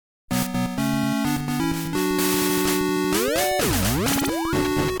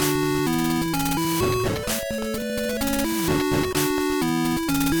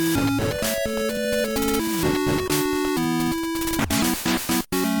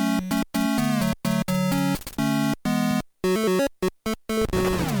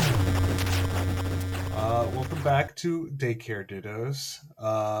to Daycare Dittos.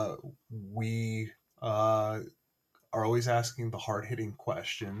 We are always asking the hard-hitting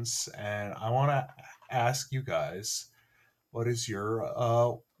questions, and I want to ask you guys, what is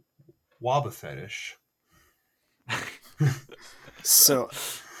your Wobba fetish? So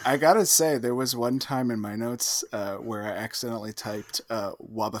I gotta say, there was one time in my notes where I accidentally typed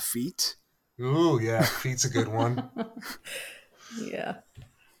Wobbuffet. Ooh, yeah, feet's a good one. Yeah.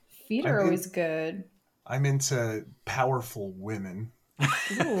 Feet I'm are in. always good. I'm into powerful women.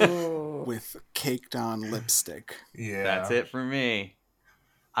 Ooh. With caked on lipstick. Yeah, That's it for me.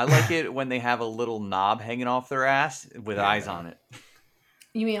 I like it when they have a little knob hanging off their ass with eyes Yeah. on it.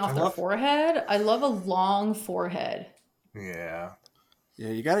 You mean I off their love. forehead? I love a long forehead. Yeah. Yeah,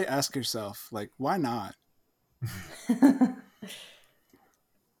 you gotta ask yourself, like, why not? You gotta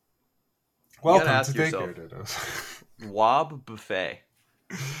Welcome to ask Daycare yourself, Dittos. Wob Buffet.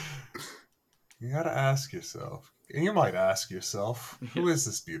 You gotta ask yourself, and you might ask yourself, who is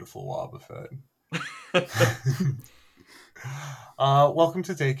this beautiful Wobbuffet? Welcome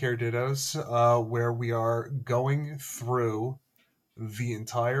to Daycare Dittos, where we are going through the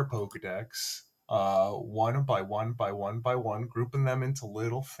entire Pokedex, one by one by one by one, grouping them into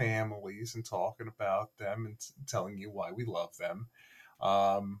little families and talking about them and telling you why we love them.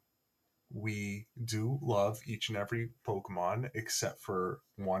 Um, we do love each and every Pokemon, except for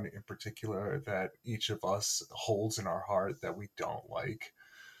one in particular that each of us holds in our heart that we don't like.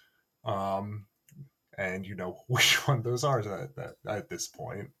 Um, and you know which one those are at this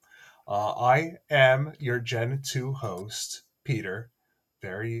point. I am your Gen 2 host, Peter.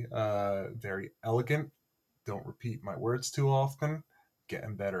 Very elegant. Don't repeat my words too often.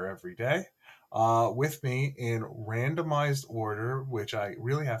 Getting better every day. With me in randomized order, which I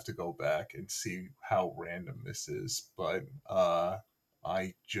really have to go back and see how random this is, but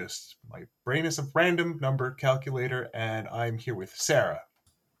my brain is a random number calculator, and I'm here with Sarah.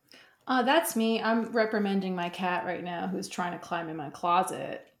 That's me. I'm reprimanding my cat right now who's trying to climb in my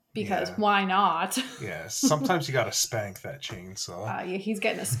closet because Yeah. why not? Yeah, sometimes you gotta spank that chainsaw. Yeah, he's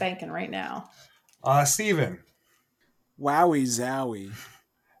getting a spanking right now. Steven. Wowie zowie.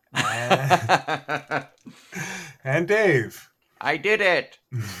 And, and Dave. I did it.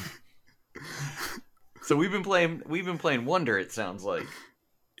 So we've been playing Wonder, it sounds like.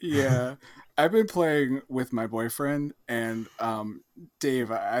 Yeah. I've been playing with my boyfriend, and Dave,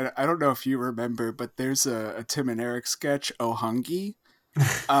 I don't know if you remember, but there's a Tim and Eric sketch, Oh Hungy.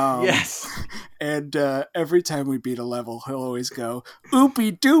 Yes. And every time we beat a level, he'll always go,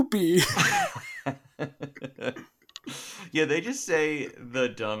 oopie doopie. Yeah, they just say the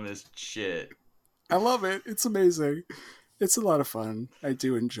dumbest shit. I love it. It's amazing. It's a lot of fun. I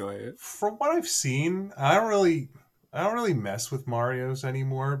do enjoy it. From what I've seen, I don't really mess with Mario's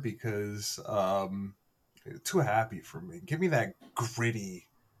anymore because too happy for me. Give me that gritty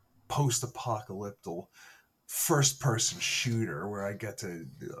post-apocalyptic first-person shooter where I get to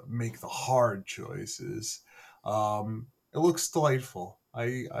make the hard choices. It looks delightful.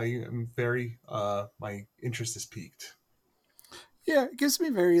 I am very my interest is piqued. Yeah, it gives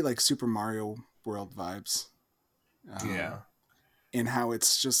me very like Super Mario World vibes. Yeah. In how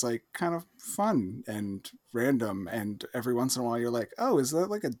it's just like kind of fun and random, and every once in a while you're like, oh, is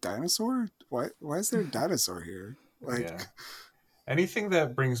that like a dinosaur? Why is there a dinosaur here? Like, Yeah. Anything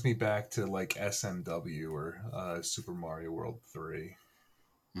that brings me back to like SMW or Super Mario World 3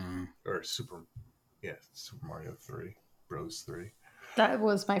 or Super Mario 3, Bros 3. That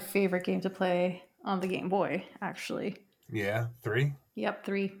was my favorite game to play on the Game Boy, actually. Yeah, 3. Yep,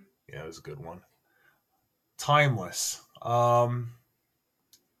 3. Yeah, it was a good one. Timeless.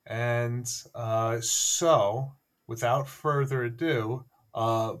 So without further ado,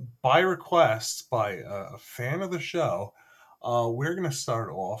 by request by a fan of the show, we're going to start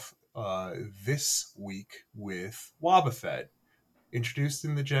off this week with Wobbuffet. Introduced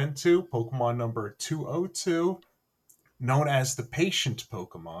in the Gen 2, Pokemon number 202, known as the Patient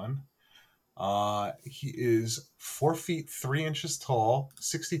Pokemon. He is 4 feet 3 inches tall,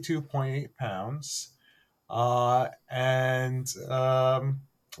 62.8 pounds. And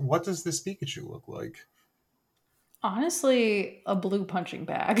what does this Pikachu look like? Honestly, a blue punching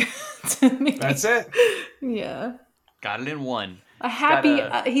bag to me. That's it. Yeah. Got it in one. A happy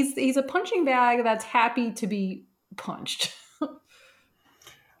he's a punching bag that's happy to be punched.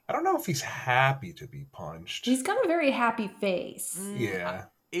 I don't know if he's happy to be punched. He's got a very happy face. Yeah.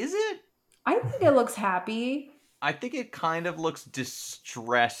 Is it? I think it looks happy. I think it kind of looks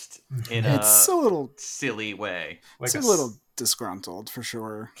distressed in it's a a little silly way. It's a little disgruntled for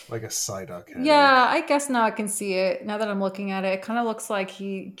sure. Like a Psyduck headache. Yeah, I guess now I can see it. Now that I'm looking at it, it kind of looks like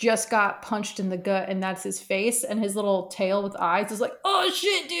he just got punched in the gut, and that's his face, and his little tail with eyes is like, "Oh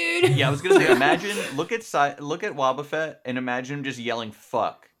shit, dude!" Yeah, I was gonna say, imagine look at Wobbuffet and imagine him just yelling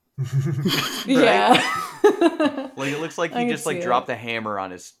 "fuck." Yeah. Like it looks like I he can just like see dropped it. a hammer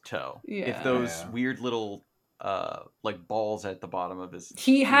on his toe. If Yeah. those Yeah. weird little like balls at the bottom of his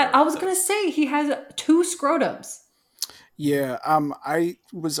He had. I was gonna say he has 2 scrotums. Yeah, I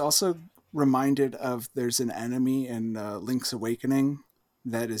was also reminded of there's an enemy in Link's Awakening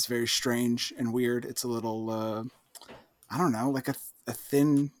that is very strange and weird. It's a little, I don't know, like a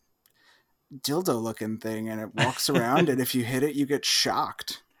thin dildo looking thing, and it walks around, and if you hit it, you get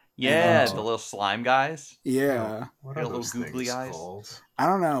shocked. Yeah, And, the little slime guys. yeah. What Got are little those googly things eyes. called? I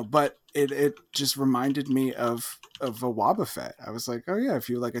don't know, but it just reminded me of a Wobbuffet. I was like, oh yeah, if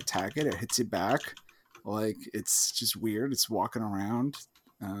you like attack it, it hits you back. Like it's just weird. It's walking around.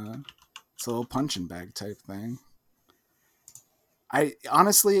 It's a little punching bag type thing. I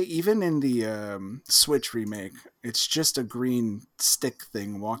honestly, even in the Switch remake, it's just a green stick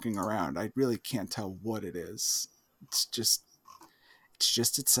thing walking around. I really can't tell what it is. It's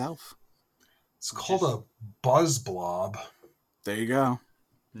just itself. It's called a buzz blob. There you go.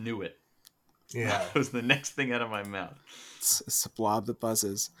 Knew it. Yeah. That was the next thing out of my mouth. It's a blob that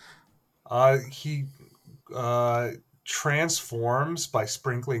buzzes. He transforms by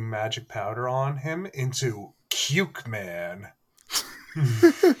sprinkling magic powder on him into Cuke Man.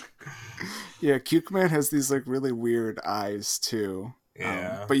 Yeah, Cuke Man has these like really weird eyes too.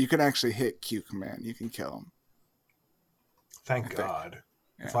 Yeah. But you can actually hit Cuke Man. You can kill him. Thank God.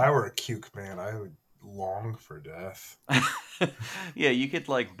 Yeah. If I were a Cuke Man, I would long for death. Yeah, you could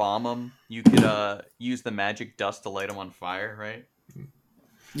like bomb them. You could use the magic dust to light them on fire, right?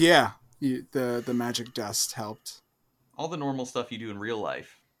 Yeah, the magic dust helped. All the normal stuff you do in real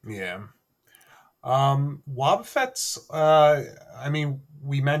life. Yeah. Wobbuffet's, I mean,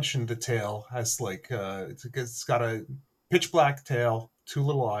 we mentioned the tail has like, it's got a pitch black tail, 2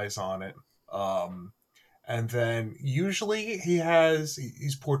 little eyes on it. And then usually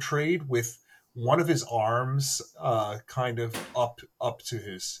he's portrayed with one of his arms, kind of up to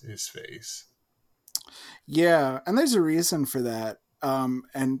his face. Yeah, and there's a reason for that.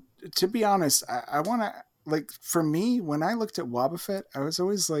 And to be honest, I want to, like, for me, when I looked at Wobbuffet, I was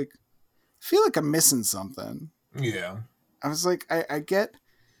always like, I feel like I'm missing something. Yeah. I was like, I get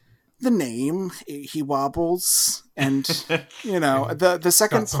the name, he wobbles, and you know, the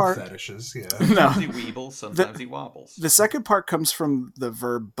second Got some part fetishes, yeah. Sometimes he weebles, sometimes he wobbles. The second part comes from the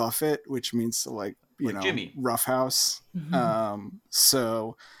verb buffet, which means to like Jimmy. roughhouse. Mm-hmm.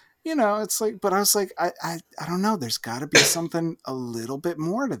 So it's like, but I was like, I don't know. There's got to be something a little bit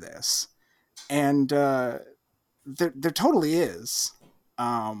more to this, and there totally is.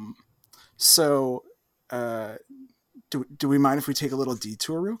 So, do we mind if we take a little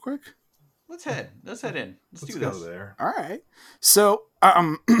detour real quick? Let's head in. Let's do go this. there. All right. So,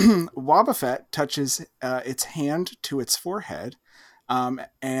 Wobbuffet touches its hand to its forehead,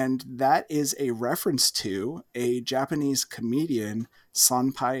 and that is a reference to a Japanese comedian,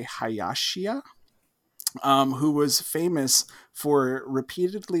 Sanpai Hayashia, who was famous for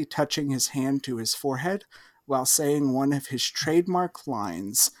repeatedly touching his hand to his forehead while saying one of his trademark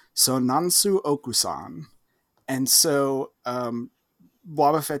lines, "Sonansu Okusan." And so,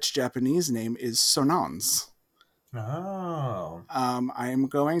 Wobbuffet's Japanese name is Sonans. Oh. I am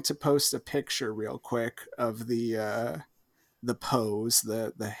going to post a picture real quick of the pose,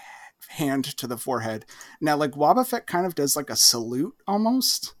 the hand to the forehead. Now, like Wobbuffet kind of does like a salute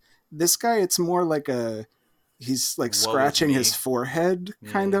almost. This guy, it's more like he's like scratching his forehead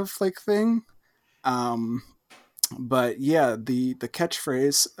kind of like thing. But yeah, the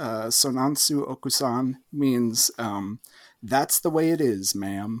catchphrase "Sonansu Okusan" means that's the way it is,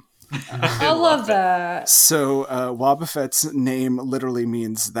 ma'am. I love that. So Wobbuffet's name literally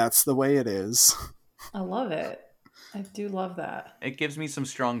means that's the way it is. I love it. I do love that. It gives me some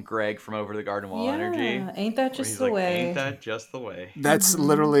strong Greg from Over the Garden Wall Yeah, energy. ain't that just He's the like, way? ain't that just the way? That's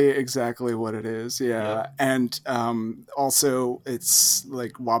literally exactly what it is. Yeah. Yep. And also it's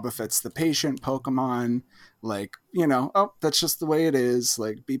like Wobbuffet's the patient Pokemon. Like, oh, that's just the way it is.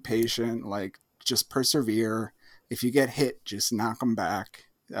 Like, be patient. Like, just persevere. If you get hit, just knock them back.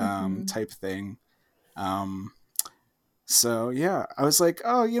 Type thing. So yeah, I was like,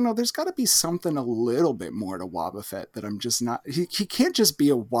 oh, there's got to be something a little bit more to Wobbuffet that I'm just not. He can't just be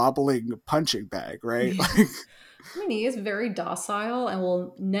a wobbling punching bag, right? Like, I mean, he is very docile and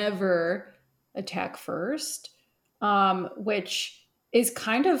will never attack first, which is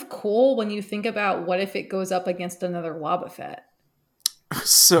kind of cool when you think about what if it goes up against another Wobbuffet.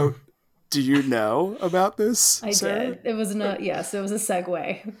 So, do you know about this, I Sarah? did. It was yes, it was a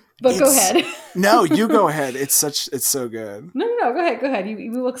segue. But go It's ahead. no, you go ahead. It's so good. No. Go ahead. Go ahead.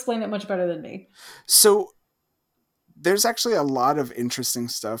 You will explain it much better than me. So there's actually a lot of interesting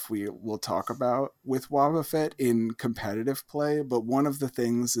stuff we will talk about with Wobbuffet in competitive play, but one of the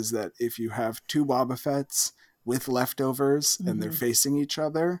things is that if you have two Wobbuffets with leftovers and they're facing each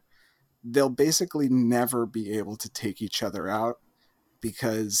other, they'll basically never be able to take each other out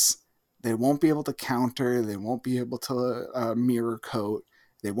because they won't be able to counter, they won't be able to mirror coat,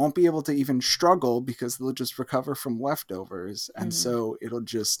 they won't be able to even struggle because they'll just recover from leftovers, and so it'll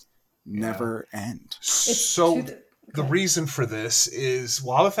just never end. So the reason for this is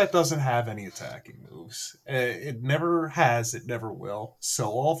Wobbuffet doesn't have any attacking moves. It never has, it never will. So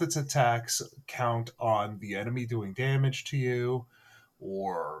all of its attacks count on the enemy doing damage to you,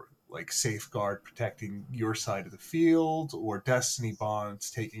 or like Safeguard protecting your side of the field, or Destiny Bonds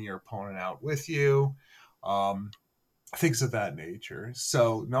taking your opponent out with you. Things of that nature.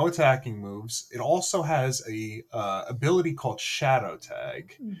 So no attacking moves. It also has a ability called Shadow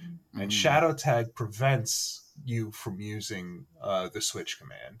Tag, and Shadow Tag prevents you from using the switch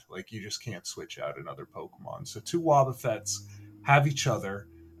command. Like, you just can't switch out another Pokemon. So two Wobbuffets have each other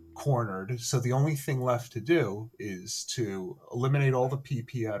cornered. So the only thing left to do is to eliminate all the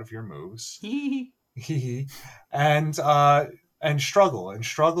PP out of your moves. and struggle. And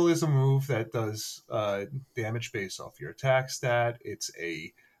struggle is a move that does damage based off your attack stat. It's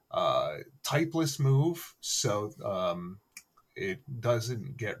a typeless move, so it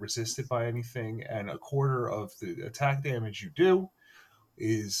doesn't get resisted by anything, and a quarter of the attack damage you do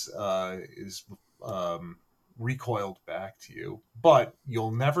is recoiled back to you. But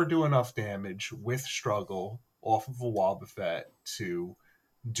you'll never do enough damage with struggle off of a Wobbuffet to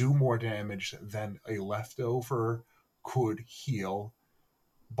do more damage than a leftover could heal,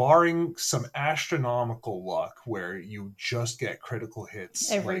 barring some astronomical luck where you just get critical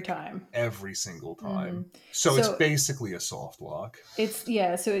hits every time, every single time. So it's basically a soft lock. It's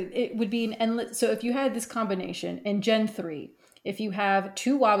so it would be an endless. So if you had this combination in Gen 3, if you have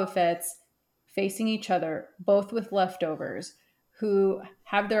two Wobbuffets facing each other, both with leftovers, who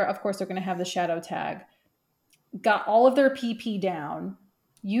have of course they're going to have the Shadow Tag, got all of their PP down,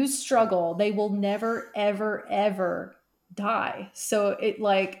 use struggle, they will never, ever, ever die. So it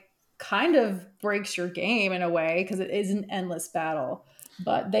like kind of breaks your game in a way because it is an endless battle.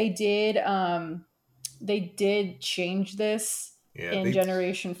 But they did change this in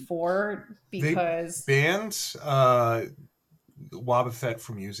Generation 4 because they banned Wobbuffet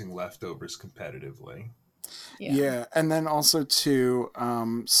from using leftovers competitively. Yeah, and then also too,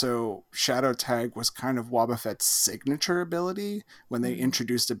 so Shadow Tag was kind of Wobbuffet's signature ability. When they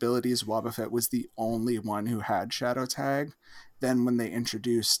introduced abilities, Wobbuffet was the only one who had Shadow Tag. Then when they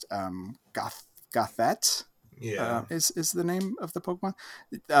introduced Gothette, is the name of the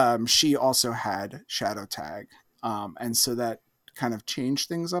Pokemon, she also had Shadow Tag, and so that kind of changed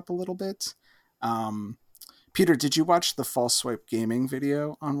things up a little bit. Peter, did you watch the False Swipe Gaming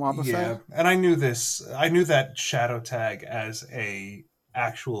video on Wobbuffet? Yeah, and I knew this. I knew that Shadow Tag as a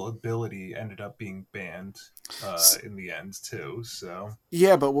actual ability ended up being banned in the end too. So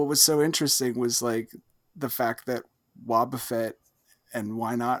yeah, but what was so interesting was like the fact that Wobbuffet and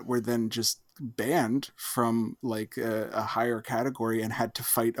Wynaut were then just banned from like a higher category and had to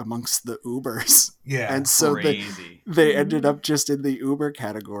fight amongst the Ubers. Yeah, and so they ended up just in the Uber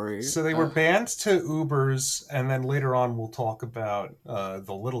category. So they were banned to Ubers, and then later on we'll talk about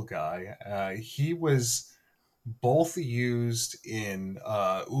the little guy. He was both used in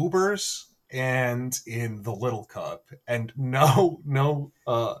Ubers and in the Little Cup, and no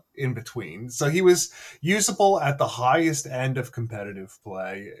in between. So he was usable at the highest end of competitive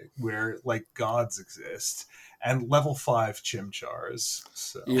play, where like gods exist, and level 5 Chimchars.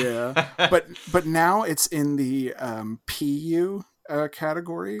 So yeah, but now it's in the PU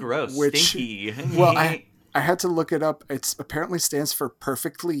category. Gross, which, stinky. Well, I had to look it up. It's apparently stands for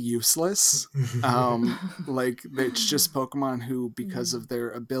perfectly useless. Like it's just Pokemon who, because of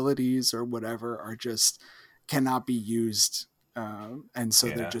their abilities or whatever, are just cannot be used, and so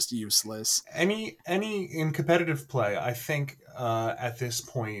they're just useless. Any in competitive play, I think at this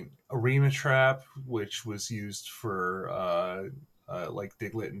point, Arena Trap, which was used for like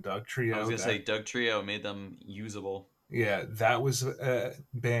Diglett and Dugtrio. I was gonna say Dugtrio made them usable. Yeah, that was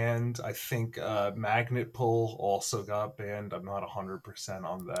banned. I think Magnet Pull also got banned. I'm not 100%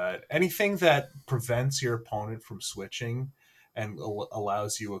 on that. Anything that prevents your opponent from switching and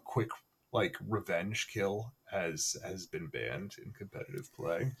allows you a quick like revenge kill has been banned in competitive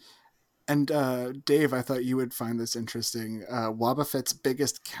play. And Dave, I thought you would find this interesting. Wobbuffet's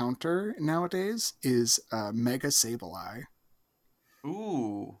biggest counter nowadays is Mega Sableye.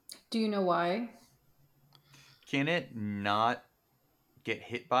 Ooh, Do you know why? can it not get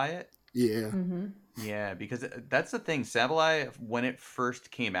hit by it? Yeah. Mm-hmm. Yeah, because that's the thing. Sableye, when it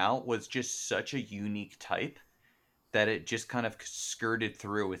first came out, was just such a unique type that it just kind of skirted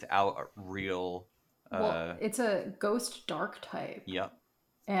through without a real. Well, Uh, it's a ghost dark type, yep,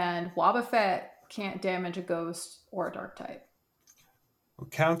 and Wobbuffet can't damage a ghost or a dark type.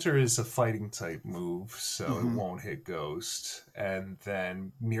 Counter is a fighting type move, so it Mm-hmm. won't hit Ghost. And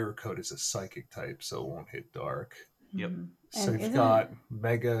then Mirror Coat is a psychic type, so it won't hit Dark. yep. Mm-hmm. So And you've isn't got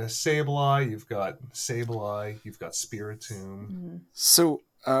Mega Sableye, you've got Sableye, you've got Spiritomb. mm-hmm. So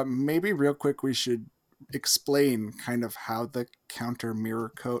maybe real quick, we should explain kind of how the counter mirror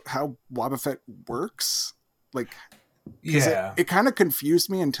coat, how Wobbuffet works. Like, because Yeah. it kind of confused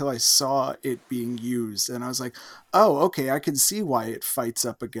me until I saw it being used, and I was like, oh, okay, I can see why it fights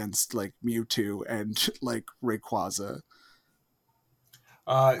up against like Mewtwo and like Rayquaza.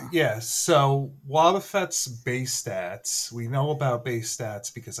 Yeah, so Wobbuffet's base stats, we know about base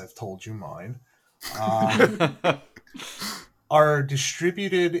stats because I've told you mine, um, are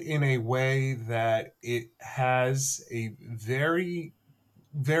distributed in a way that it has a very,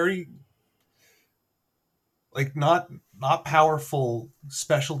 very, like, not powerful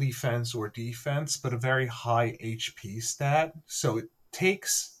special defense or defense, but a very high HP stat. So it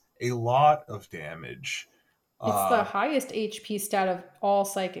takes a lot of damage. It's the Uh, highest HP stat of all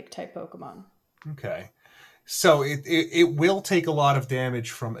psychic type Pokemon. okay. So it will take a lot of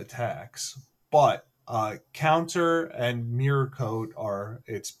damage from attacks, but counter and mirror coat are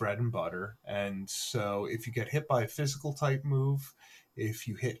its bread and butter. And so if you get hit by a physical type move, if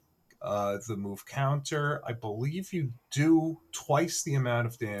you hit the move counter, I believe you do twice the amount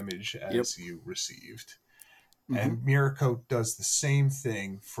of damage Yep. as you received. Mm-hmm. And mirror coat does the same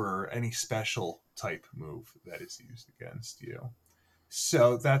thing for any special type move that is used against you.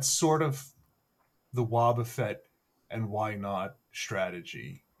 So that's sort of the Wobbuffet and Wynaut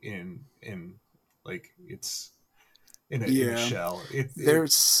strategy in like it's in a Yeah. shell.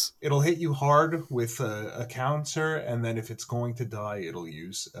 There's It'll hit you hard with a counter, and then if it's going to die, it'll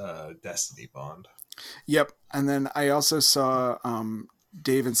use Destiny Bond. Yep. And then I also saw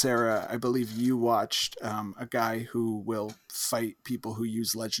Dave and Sarah, I believe you watched a guy who will fight people who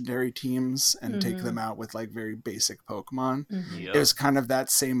use legendary teams and take them Mm-hmm. out with like very basic Pokemon. Mm-hmm. It Yep. was kind of that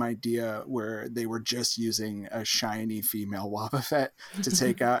same idea where they were just using a shiny female Wobbuffet to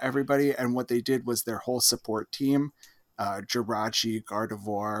take out everybody. And what they did was their whole support team, Jirachi,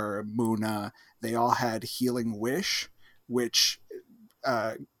 Gardevoir, Muna, they all had Healing Wish, which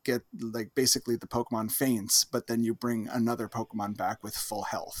uh, get like basically the Pokemon faints, but then you bring another Pokemon back with full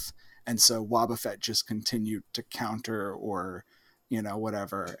health. And so Wobbuffet just continued to counter or,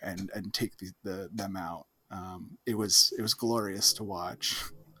 whatever, and take them out. It was glorious to watch.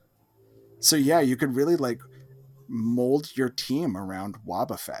 So yeah, you could really like mold your team around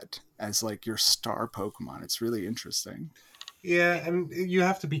Wobbuffet as like your star Pokemon. It's really interesting. Yeah, and you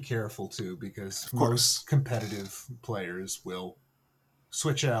have to be careful too because Of course. most competitive players will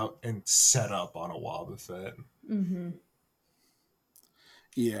switch out and set up on a Wobbuffet. Mm-hmm.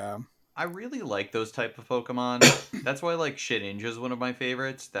 Yeah. I really like those type of Pokemon. That's why like Shedinja is one of my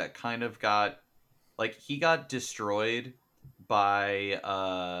favorites. That kind of got like he got destroyed by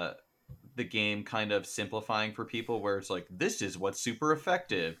the game kind of simplifying for people where it's like this is what's super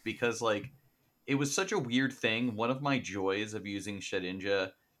effective because like it was such a weird thing. One of my joys of using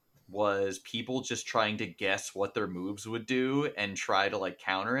Shedinja was people just trying to guess what their moves would do and try to like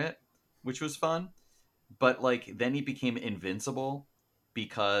counter it, which was fun. But like then he became invincible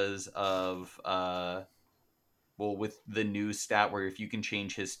because of well with the new stat where if you can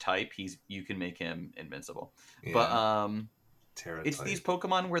change his type, you can make him invincible. But Yeah, Terra it's these type.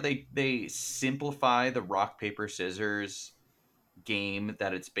 Pokemon where they simplify the rock paper scissors game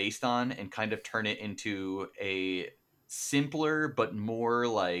that it's based on and kind of turn it into a simpler but more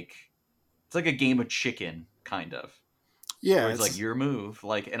like it's like a game of chicken kind of Yeah, where it's like it's your move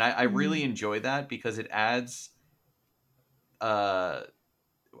like and I really Mm-hmm. enjoy that because it adds uh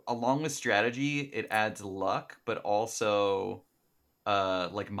along with strategy it adds luck but also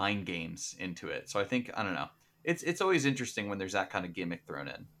like mind games into it. So I think I don't know. It's always interesting when there's that kind of gimmick thrown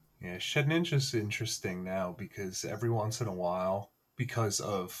in. Yeah, Shed Ninja's interesting now because every once in a while, because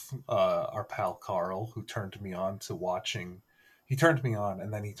of our pal Carl, who turned me on to watching, he turned me on,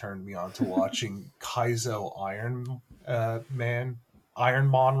 and then he turned me on to watching Kaizo Iron Man,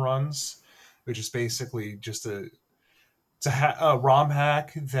 Ironmon runs. which is basically just a ROM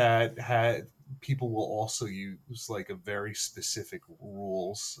hack that had people will also use like a very specific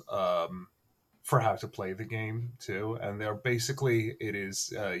rules for how to play the game too, and they're basically it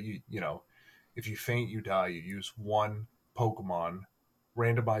is you know, if you faint you die. You use one Pokemon,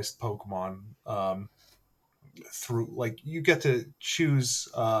 randomized Pokemon, through like you get to choose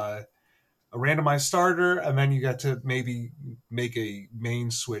a randomized starter, and then you get to maybe make a main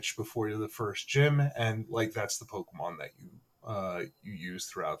switch before you're the first gym, and like that's the Pokemon that you use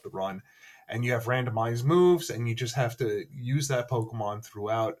throughout the run, and you have randomized moves, and you just have to use that Pokemon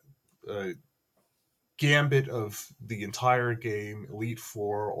throughout a gambit of the entire game, Elite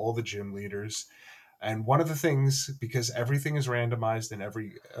Four, all the gym leaders. And one of the things, because everything is randomized and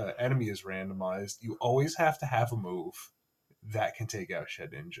every enemy is randomized, you always have to have a move that can take out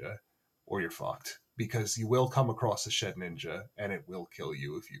Shed Ninja, or you're fucked. Because you will come across a Shed Ninja, and it will kill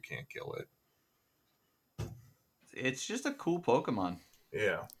you if you can't kill it. It's just a cool Pokemon.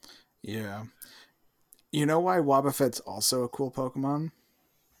 Yeah. Yeah. You know why Wobbuffet's also a cool Pokemon?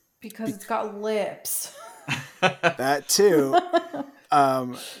 Because it's got lips. That too.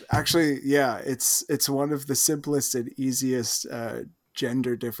 Actually, yeah, it's one of the simplest and easiest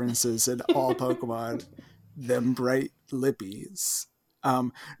gender differences in all Pokemon. Them bright lippies.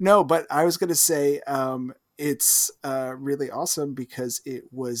 No, but I was gonna say it's really awesome because it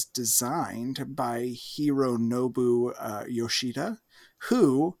was designed by Hironobu Yoshida,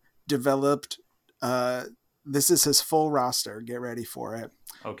 who developed. This is his full roster. Get ready for it.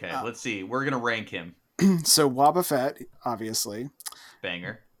 Okay, let's see. We're gonna rank him. So Wobbuffet, obviously.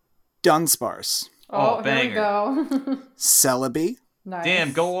 Banger. Dunsparce. Oh, here we banger. go. Celebi. Nice.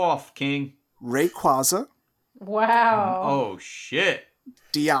 Damn, go off, King. Rayquaza. Wow. Oh shit.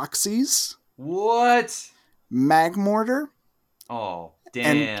 Deoxys. What? Magmortar. Oh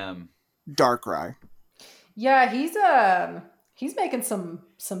damn. Darkrai. Yeah, he's making some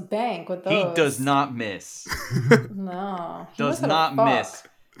bank with those. He does not miss. No. He Does must have not fuck. miss.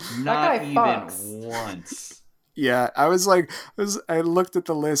 Not guy even fucks. once. Yeah, I looked at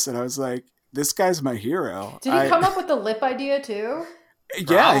the list and I was like, this guy's my hero. Did he come up with the lip idea too?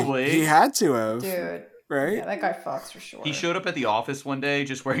 Yeah, Probably. he had to have. Dude. Right? Yeah, that guy fucks for sure. He showed up at the office one day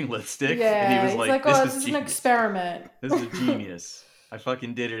just wearing lipstick, Yeah, and he was he's like, oh, "This this is is an genius. experiment. This is a genius. I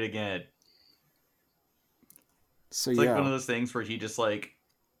fucking did it again." So It's yeah. like one of those things where he just like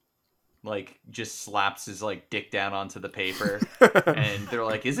just slaps his like dick down onto the paper, and they're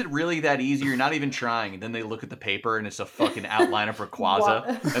like, "Is it really that easy? You're not even trying." And then they look at the paper, and it's a fucking outline of Rayquaza,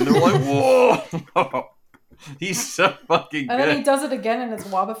 What? and they're like, "Whoa, he's so fucking And good." then he does it again and it's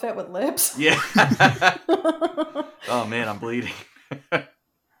Wobbuffet with lips. Yeah. Oh man, I'm bleeding.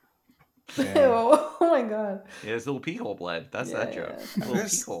 Ew. Oh my god. Yeah, his little pee hole bled. That's that joke. Yeah. Little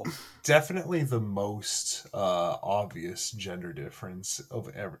pee hole. Definitely the most obvious gender difference of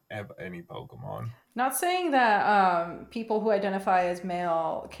any Pokemon. Not saying that people who identify as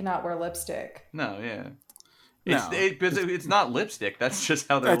male cannot wear lipstick. No, yeah. No. It's not lipstick. That's just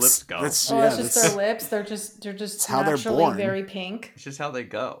how their lips go. It's just their lips. They're just how they're naturally born. very pink. It's just how they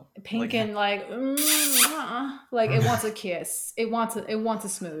go. Pink Like, and like it wants a kiss. It wants a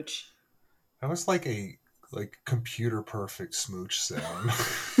smooch. That was like a computer perfect smooch sound.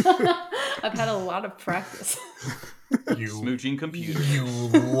 I've had a lot of practice. You smooching computer. You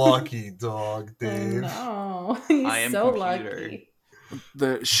lucky dog, I Dave. know. He's I am so computer. lucky.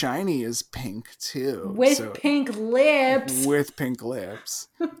 The shiny is pink too. With pink lips. With pink lips.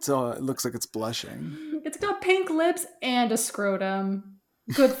 So it looks like it's blushing. It's got pink lips and a scrotum.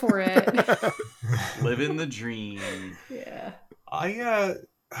 Good for it. Living the dream. Yeah.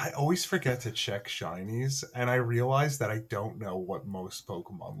 I always forget to check shinies, and I realize that I don't know what most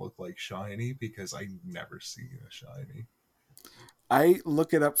Pokemon look like shiny because I never seen a shiny. I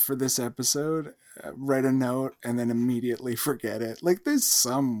look it up for this episode, write a note, and then immediately forget it. Like, there's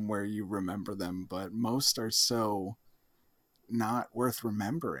some where you remember them, but most are so not worth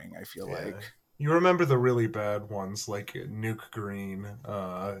remembering, I feel like. You remember the really bad ones, like Nuke Green,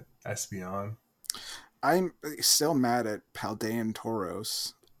 Espeon. I'm still mad at Paldean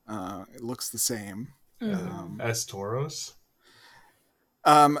Tauros. It looks the same. As Tauros?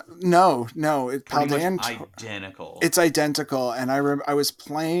 No, Paldean identical. It's identical, and I was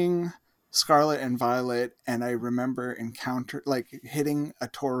playing Scarlet and Violet, and I remember hitting a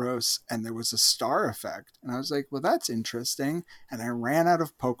Tauros, and there was a star effect, and I was like, "Well, that's interesting." And I ran out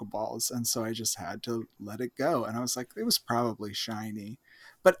of Pokeballs, and so I just had to let it go. And I was like, "It was probably shiny,"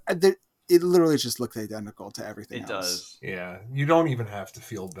 but it literally just looked identical to everything else. It does. Yeah, you don't even have to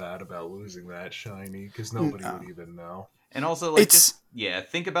feel bad about losing that shiny because nobody would even know. And also, like, It's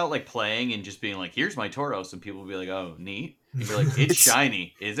think about, like, playing and just being like, here's my Tauros, and people will be like, oh, neat. And you're like, it's it's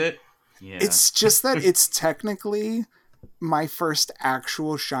shiny, is it? Yeah. it's just that it's technically my first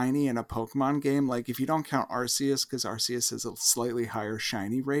actual shiny in a Pokemon game. Like, if you don't count Arceus, because Arceus has a slightly higher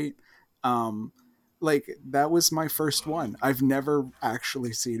shiny rate, um, like, that was my first one. I've never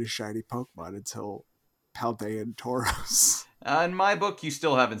actually seen a shiny Pokemon until Paldean Tauros. In my book, you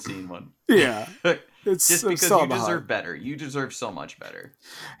still haven't seen one. Yeah, Just I'm because still you on the hunt. deserve better. You deserve so much better.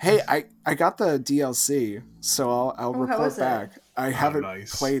 Hey, I got the DLC, so I'll Oh, how report was it? back. I Oh, haven't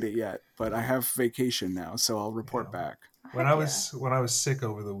nice. played it yet, but I have vacation now, so I'll report Yeah. back. When Heck I yeah. was sick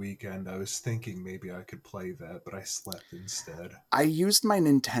over the weekend, I was thinking maybe I could play that, but I slept instead. I used my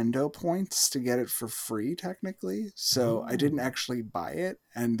Nintendo points to get it for free, technically, so I didn't Ooh. actually buy it,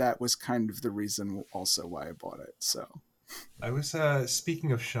 and that was kind of the reason also why I bought it. So I was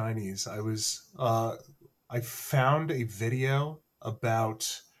speaking of shinies. I found a video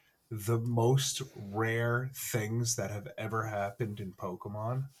about the most rare things that have ever happened in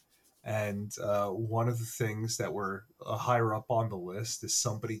Pokemon. And one of the things that were higher up on the list is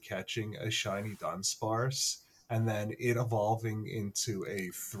somebody catching a shiny Dunsparce and then it evolving into a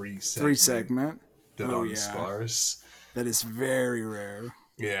three three segment segment. Oh yeah, Dunsparce. that is very rare.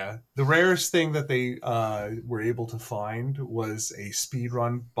 Yeah, the rarest thing that they were able to find was a speed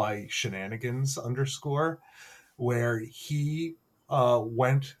run by Shenanigans underscore, where he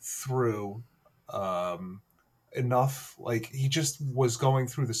went through um, enough, like he just was going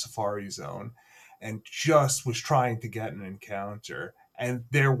through the Safari Zone and just was trying to get an encounter, and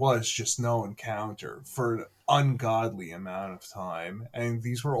there was just no encounter for an ungodly amount of time, and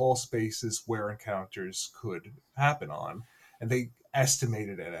these were all spaces where encounters could happen on, and they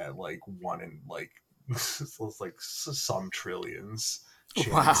estimated it at like one in like like some trillions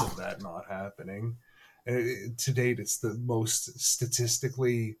chance Wow, of that not happening. And to date, it's the most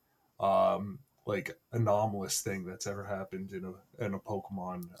statistically like anomalous thing that's ever happened in a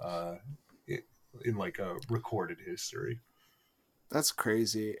Pokemon in like a recorded history. that's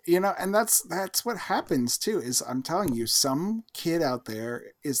crazy. And that's what happens too. Is I'm telling you, some kid out there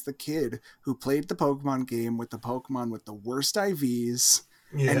is the kid who played the Pokemon game with the Pokemon with the worst IVs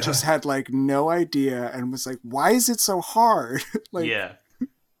and Yeah, just had like no idea and was like, "Why is it so hard?" Like, Yeah.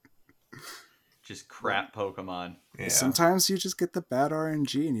 Just crap Pokemon. yeah. sometimes you just get the bad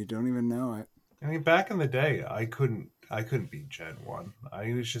RNG and you don't even know it. I mean, back in the day, I couldn't beat Gen 1.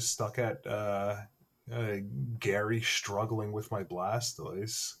 I was just stuck at uh, Gary struggling with my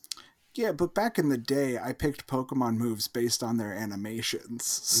Blastoise. Yeah, but back in the day, I picked Pokemon moves based on their animations.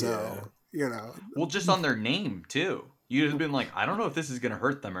 Yeah, So, Well, just on their name, too. You'd have been like, I don't know if this is going to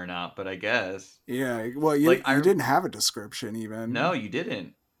hurt them or not, but I guess. yeah, well, Like, you didn't have a description No, even. you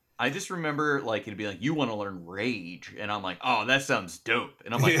didn't. I just remember, like, it'd be like, you want to learn Rage. And I'm like, oh, that sounds dope.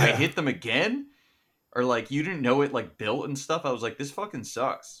 And I'm like, I yeah, hit them again? Or, like, you didn't know it, like, built and stuff. I was like, this fucking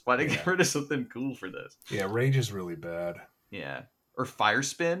sucks. Why'd I get yeah, rid of something cool for this? yeah. Rage is really bad. Yeah. Or Fire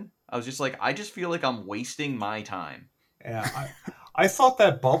Spin. I was just like, I just feel like I'm wasting my time. Yeah, I thought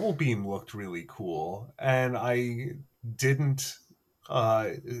that Bubble Beam looked really cool, and I didn't.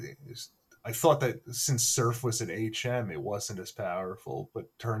 Uh, I thought that since Surf was an HM, it wasn't as powerful,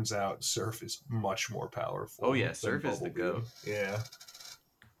 but turns out Surf is much more Oh, powerful yeah, than Surf is Bubble the Beam. goat. Yeah,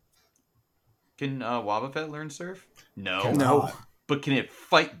 Can Wobbuffet learn Surf? No. No. cannot. But can it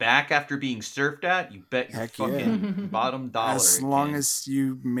fight back after being surfed at? You bet your Heck yeah. fucking bottom dollar As it long can. as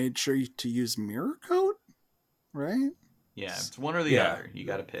you made sure to use Mirror Coat, right? Yeah, it's one or the Yeah, other. You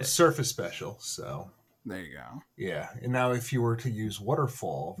gotta pick. Surf is special, so There you go. yeah. And now, if you were to use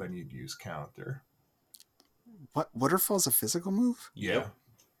Waterfall, then you'd use Counter. What, Waterfall's a physical move? Yeah. Yep.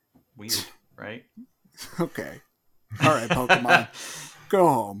 Weird, right? Okay. All right, Pokemon. Go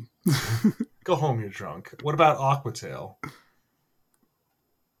home. Go home, you're drunk. What about Aquatail?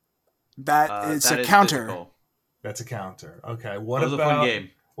 That is That a is counter. physical. That's a counter. Okay. That was a fun game.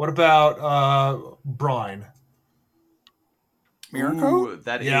 What about Brine? Mirror Coat? Ooh,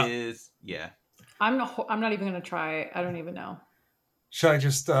 that Yeah. is yeah. I'm not even gonna try. I don't even know. Should I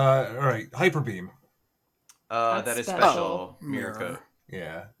just all right, Hyper Beam. That's That is special. special. Mirror Mirror. Coat.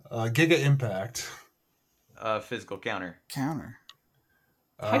 Yeah. Giga Impact. Physical counter. Counter.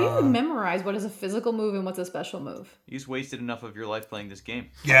 How do you Uh, memorize what is a physical move and what's a special move? You just wasted enough of your life playing this game.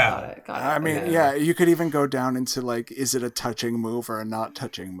 Got yeah. it. Got it. I mean, Okay. yeah, you could even go down into like, is it a touching move or a not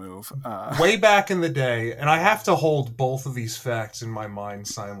touching move? Way back in the day, and I have to hold both of these facts in my mind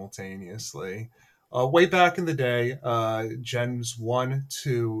simultaneously. Way back in the day, Gens 1,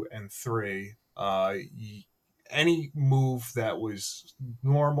 2, and 3, any move that was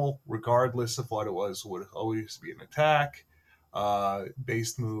normal, regardless of what it was, would always be an attack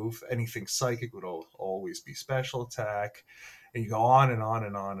based move. Anything psychic would always be special attack. And you go on and on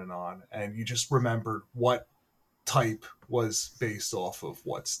and on and on. And you just remembered what type was based off of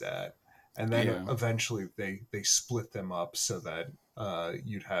what stat. And then Yeah. eventually they split them up so that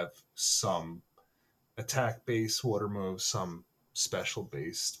you'd have some attack based water moves, some special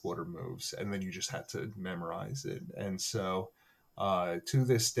based water moves, and then you just had to memorize it. And so to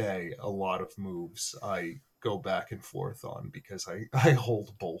this day, a lot of moves I go back and forth on because I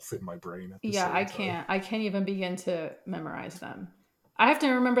hold both in my brain at the Yeah, same I time. can't. I can't even begin to memorize them. I have to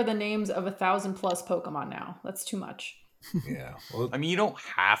remember the names of 1,000+ Pokemon now. That's too much. Yeah. Well, I mean, you don't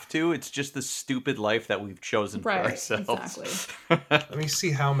have to. It's just the stupid life that we've chosen Right, for ourselves. exactly. let me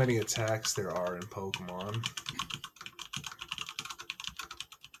see how many attacks there are in Pokemon.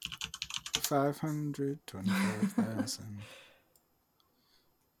 525,000.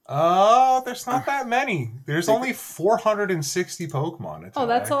 Oh, there's not that many. There's only 460 Pokemon attacks. Oh,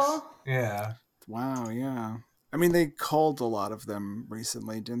 that's all? Yeah. Wow, yeah. I mean, they culled a lot of them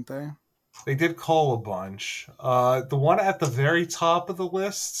recently, didn't they? They did cull a bunch. The one at the very top of the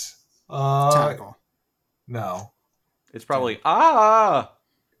list. Tackle. No. It's probably That's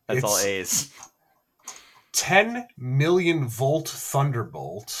It's all A's. 10 million volt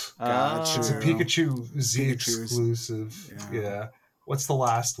Thunderbolt. Gotcha. It's a Pikachu Z Pikachu's- exclusive. Yeah. What's the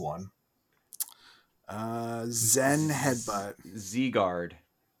last one? Zen Headbutt. Z-Guard.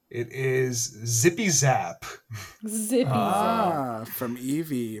 It is Zippy Zap. Zippy Zap. Ah, from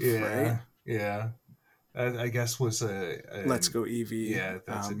Eevee, Yeah. right? Yeah. That, I guess was a Let's Go Eevee. Yeah,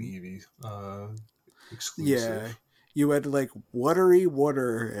 that's an Eevee exclusive. Yeah. You had like Watery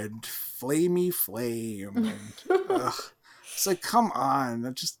Water and Flamey Flame. And, ugh. It's like, come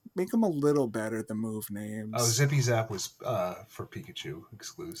on. Just make them a little better, the move names. Oh, Zippy Zap was for Pikachu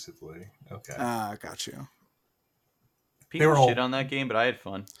exclusively. Okay. Got you. People all- shit on that game, but I had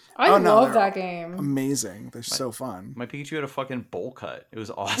fun. I Oh, no, love they're that game. Amazing. They're so fun. My Pikachu had a fucking bowl cut. It was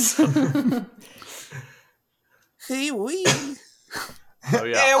awesome. Hey, wee. Oh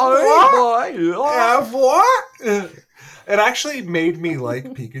yeah. Eh, Oh, boy. What? It actually made me like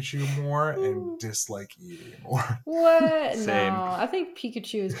Pikachu more and dislike Eevee more. What? Same. No, I think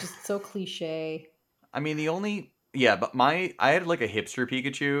Pikachu is just so cliche. I mean, but I had like a hipster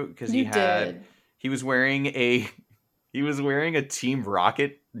Pikachu because You did. he was wearing a Team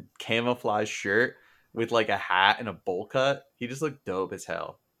Rocket camouflage shirt with like a hat and a bowl cut. He just looked dope as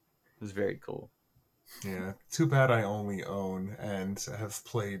hell. It was very cool. Yeah. Too bad I only own and have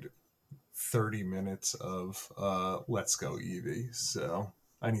played 30 minutes of Let's Go Eevee, so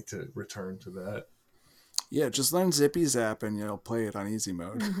I need to return to that. Yeah, just learn Zippy Zap and you'll play it on easy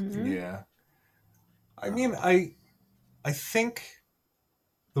mode. Mhm. Yeah. I mean, I think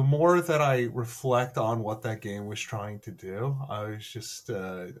the more that I reflect on what that game was trying to do, I was just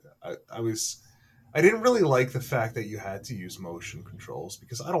I didn't really like the fact that you had to use motion controls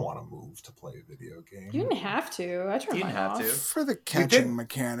because I don't want to move to play a video game. You didn't have to. I turned You mine didn't have off. to. For the did? catching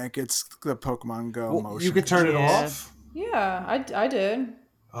mechanic, it's the Pokemon Go Well, motion. you could turn it control. Yeah. off. Yeah, I did.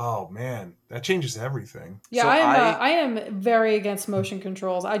 Oh man, that changes everything. Yeah, So I am very against motion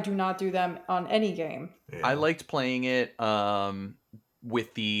controls. I do not do them on any game. Yeah. I liked playing it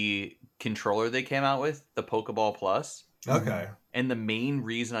with the controller they came out with, the Pokeball Plus. Okay. And the main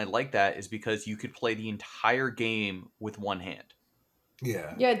reason I like that is because you could play the entire game with one hand.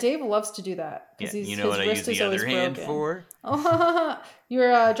 Yeah. Yeah, Dave loves to do that Yeah, because you know what I use wrist the is always other hand broken. for? Oh,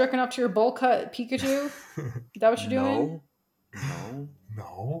 you're jerking off to your bowl cut Pikachu. Is that what you're doing?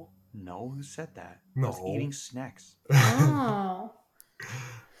 No. No. Who said that? No. I was eating snacks. Oh,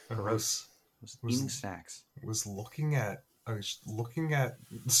 I was Eating snacks. I was looking at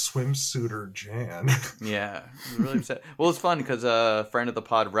swimsuiter Jan. Yeah, I was really upset. Well, it's fun because a friend of the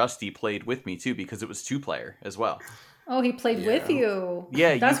pod, Rusty, played with me too because it was 2-player as well. oh, he played with you.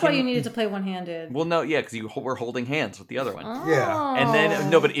 Yeah, that's you why you can- needed to play one-handed. Well, no, yeah, because you were holding hands with the other one. Oh. Yeah. And then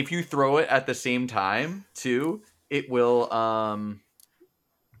no, but if you throw it at the same time too, it will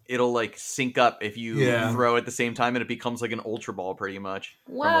it'll like sync up if you Yeah. throw at the same time, and it becomes like an ultra ball pretty much.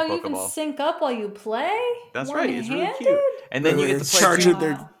 Wow, from a you can Pokeball. sync up while you play. That's right. It's really One-handed? cute. And then you get to play. charging Wow.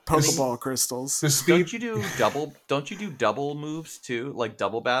 their Pokeball crystals. The speed. Don't you do double moves too, like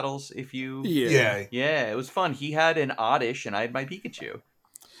double battles? If you Yeah. yeah, it was fun. He had an Oddish, and I had my Pikachu.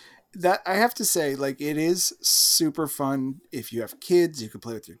 That I have to say, like, it is super fun. If you have kids, you can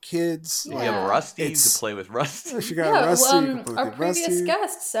play with your kids. Yeah. If you have a Rusty, you It's- can play with Rusty. If you got a Rusty, you can play our with your previous Rusty.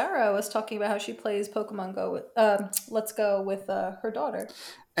 guest Sarah was talking about how she plays Pokemon Go with Let's Go with her daughter.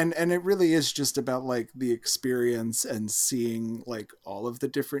 And it really is just about like the experience and seeing like all of the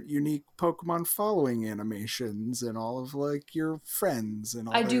different unique Pokemon following animations and all of like your friends and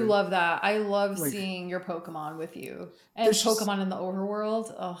all I do their love that. I love like seeing your Pokemon with you and there's just Pokemon in the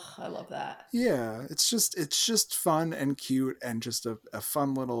overworld. Oh, I love that. yeah, it's just fun and cute and just a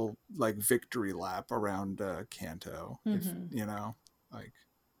fun little like victory lap around Kanto. If Hmm. you know, like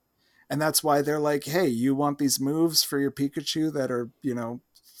and that's why they're like, hey, you want these moves for your Pikachu that are,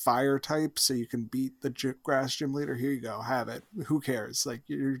 fire type so you can beat the grass gym leader? Here you go, have it. Who cares? Like,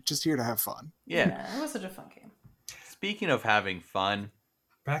 you're just here to have fun. Yeah. Yeah, it was such a fun game. Speaking of having fun,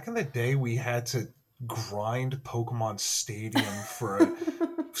 Back in the day, we had to grind Pokemon Stadium for a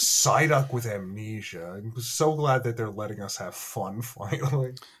Psyduck with amnesia. I'm so glad that they're letting us have fun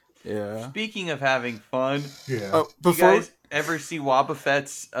finally. Yeah. speaking of having fun, Yeah. Oh, you before. guys ever see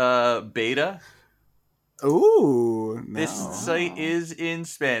Wobbuffet's beta? Ooh, This no. site Oh. is in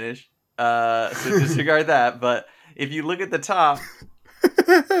Spanish, so disregard that. But if you look at the top,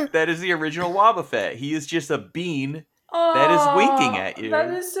 that is the original Wobbuffet. He is just a bean that is winking Oh, at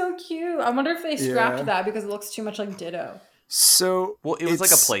that you. is so cute. I wonder if they scrapped Yeah. that because it looks too much like Ditto. So Well, it was like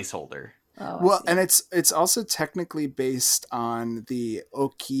a placeholder. Oh, I well, see. and it's also technically based on the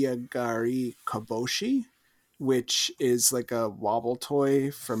Okiagari Kaboshi, which is like a wobble toy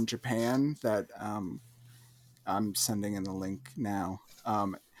from Japan that I'm sending in the link now.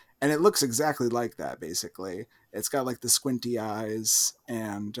 And it looks exactly like that. Basically, it's got like the squinty eyes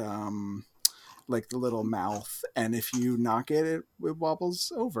and like the little mouth, and if you knock it, it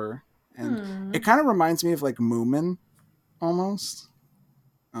wobbles over. And it Hmm. kind of reminds me of like Moomin almost.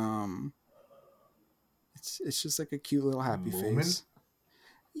 Um, it's just like a cute little happy Moomin? face.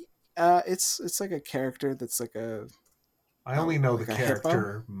 It's like a character that's like I only know the like a hippo.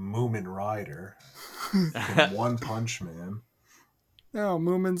 character Moomin Rider from One Punch Man. No,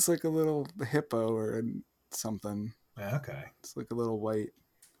 Moomin's like a little hippo or something. Okay. It's like a little white.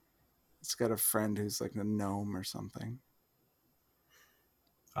 It's got a friend who's like a gnome or something.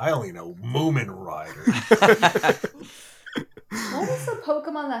 I only know Moomin Rider. What was the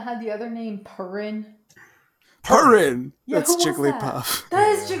Pokemon that had the other name Purin? Purrin! Yeah, That's who was that? Jigglypuff. That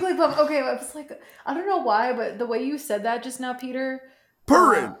is Yeah. Jigglypuff. Okay, I was like, I don't know why, but the way you said that just now, Peter.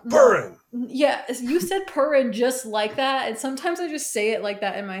 Purrin! Purrin! Yeah, you said Purin just like that, and sometimes I just say it like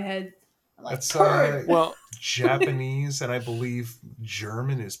that in my head. I'm like, That's Purin! Well, Japanese, and I believe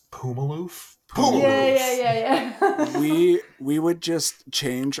German is Pumaloof. Yeah, Pumaloof. yeah. we would just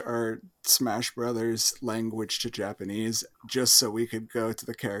change our Smash Brothers language to Japanese just so we could go to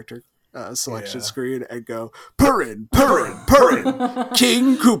the character selection Yeah. screen and go Purrin, Purrin, Purrin,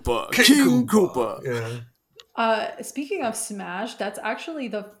 King Koopa, King Koopa. Yeah. Speaking of Smash, that's actually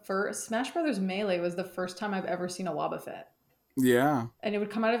the first Smash Brothers Melee was the first time I've ever seen a Wobbuffet, Yeah. and it would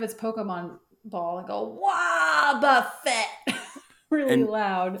come out of its Pokemon ball and go Wobbuffet, really And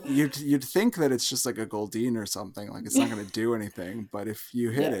loud. You'd think that it's just like a Goldeen or something, like it's not going to do anything, but if you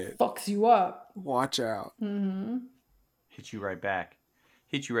hit it, fucks you up. watch out. Mm-hmm. Hit you right back.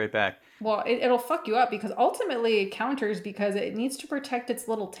 Hit you right back. Well, it'll fuck you up because ultimately it counters because it needs to protect its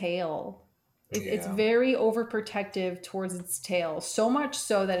little tail. It's Yeah. very overprotective towards its tail, so much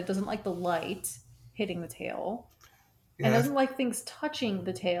so that it doesn't like the light hitting the tail and Yeah. doesn't like things touching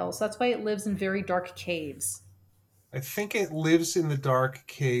the tail. So that's why it lives in very dark caves. I think it lives in the dark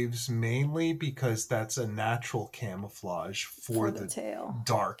caves mainly because that's a natural camouflage for the the tail.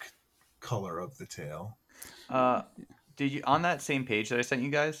 dark color of the tail. Did you on that same page that I sent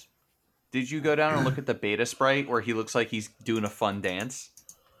you guys? Did you go down and look at the beta sprite where he looks like he's doing a fun dance?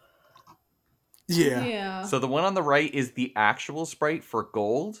 Yeah. Yeah. So the one on the right is the actual sprite for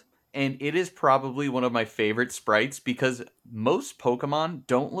gold, and it is probably one of my favorite sprites because most Pokemon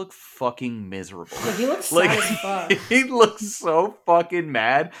don't look fucking miserable. Yeah, he looks Like sad as fuck. he looks so fucking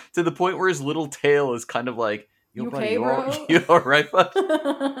mad to the point where his little tail is kind of like, "Yo, You buddy, okay, bro?" you all right, bud?"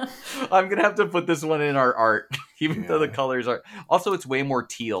 I'm gonna have to put this one in our art, even though the Yeah. colors are. Also, it's way more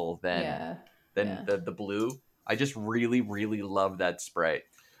teal than Yeah. the blue. I just really, really love that sprite.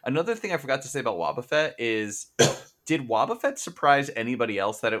 Another thing I forgot to say about Wobbuffet is, did Wobbuffet surprise anybody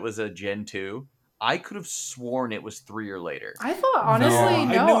else that it was a Gen 2? I could have sworn it was 3 or later. I thought honestly, I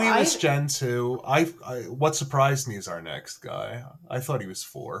no. knew he was Gen 2. What surprised me is our next guy. I thought he was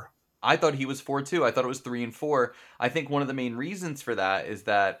 4. I thought he was 4 too. I thought it was 3 and 4. I think one of the main reasons for that is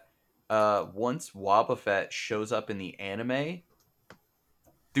that once Wobbuffet shows up in the anime,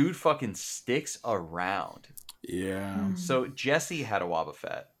 dude fucking sticks around. Yeah. So Jesse had a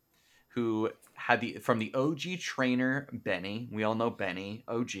Wobbuffet who had from the OG trainer Benny. We all know Benny,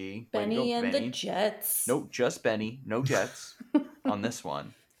 OG. Benny Way to go, and Benny. the Jets. Nope, just Benny, no Jets on this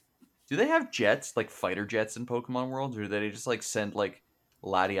one. Do they have jets, like fighter jets in Pokemon World, or do they just like send like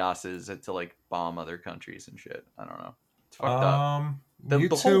Latiases to like bomb other countries and shit? I don't know. It's fucked up. The whole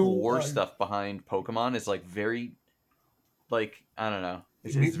Mewtwo, war stuff behind Pokemon is like very like I don't know.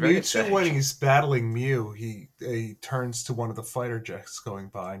 It's very Mewtwo, when aesthetic. he's battling Mew, he turns to one of the fighter jets going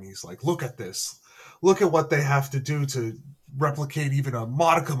by, and he's like, "Look at this! Look at what they have to do to replicate even a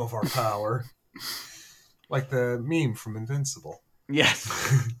modicum of our power." Like the meme from Invincible. Yes.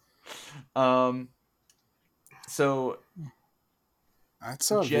 Um. So I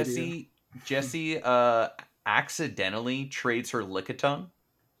saw a video. Jessie accidentally trades her Lickitung.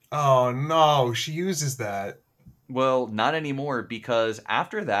 Oh no, she uses that. Well, not anymore because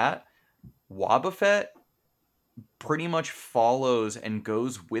after that, Wobbuffet pretty much follows and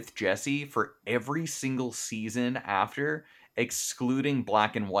goes with Jessie for every single season after, excluding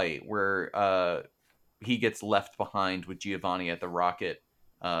Black and White, where he gets left behind with Giovanni at the Rocket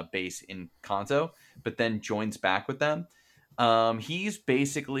base in Kanto, but then joins back with them. He's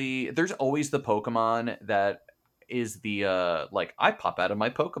basically there's always the Pokemon that is the like I pop out of my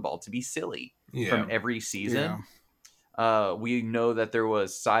Pokeball to be silly from Yeah. every Yeah. season. We know that there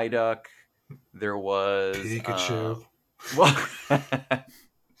was Psyduck, there was Pikachu. well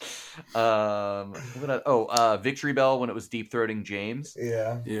Victory Bell when it was deep throating James.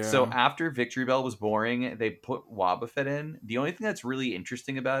 Yeah. Yeah. So after Victory Bell was boring, they put Wobbuffet in. The only thing that's really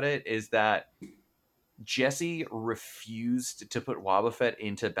interesting about it is that Jessie refused to put Wobbuffet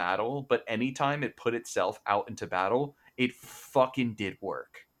into battle, but anytime it put itself out into battle, it fucking did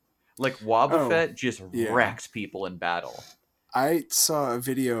work. Like Wobbuffet just yeah. wrecks people in battle. I saw a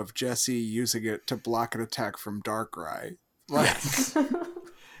video of Jessie using it to block an attack from Darkrai. Like, Yes.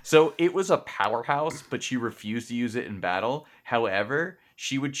 So it was a powerhouse, but she refused to use it in battle. However,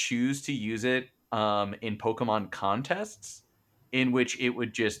 she would choose to use it in Pokemon contests, in which it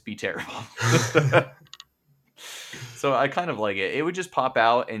would just be terrible. So I kind of like it. It would just pop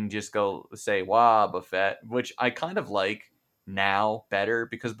out and just go say Wobbuffet, which I kind of like now better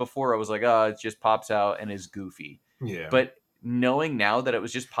because before I was like, oh, it just pops out and is goofy. Yeah. But knowing now that it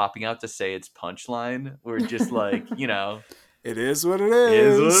was just popping out to say its punchline, we're just like, you know, it is what it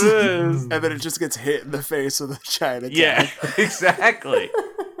is is. what it is. And then it just gets hit in the face with a giant attack. Yeah, exactly.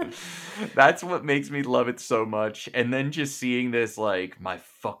 That's what makes me love it so much. And then just seeing this, like, my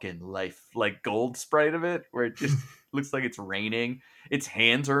fucking life, like, gold sprite of it, where it just looks like it's raining. Its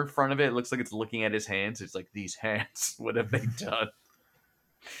hands are in front of it. It looks like it's looking at his hands. It's like, these hands, what have they done?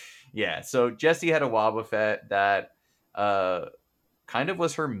 Yeah, so Jessie had a Wobbuffet that kind of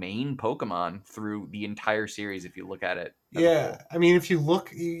was her main Pokemon through the entire series, if you look at it. Yeah, I mean, if you look,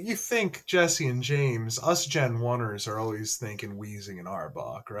 you think Jesse and James, us Gen 1ers are always thinking Weezing and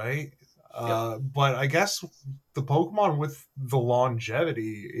Arbok, right? But I guess the Pokemon with the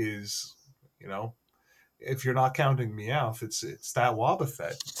longevity is, you know, if you're not counting Meowth, it's that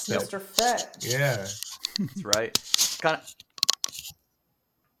Wobbuffet. It's that, Mr. Fett. yeah. That's right.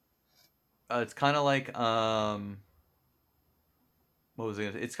 It's kind of like what was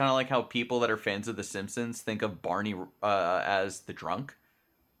it? It's kind of like how people that are fans of The Simpsons think of Barney as the drunk,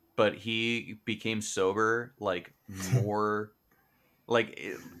 but he became sober like more.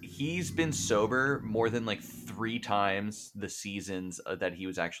 He's been sober more than like 3 times the seasons that he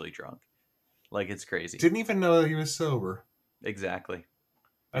was actually drunk. Like it's crazy. Didn't even know he was sober. Exactly.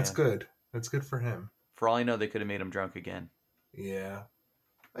 That's good. That's good for him. For all I know, they could have made him drunk again. Yeah.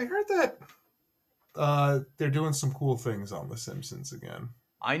 I heard that they're doing some cool things on The Simpsons again.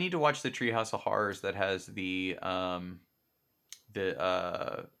 I need to watch the Treehouse of Horrors that has the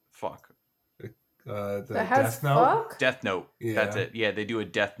fuck. The That has Death Note. fuck? Death Note. Yeah. That's it. Yeah, they do a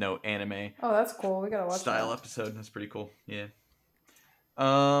Death Note anime Oh, that's cool. We gotta watch style that. episode. That's pretty cool. Yeah.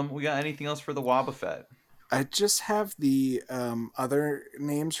 We got anything else for the Wobbuffet? I just have the other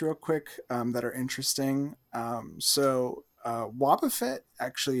names real quick that are interesting. So Wobbuffet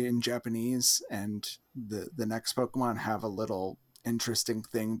actually in Japanese and the next Pokemon have a little interesting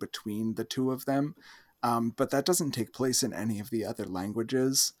thing between the two of them, but that doesn't take place in any of the other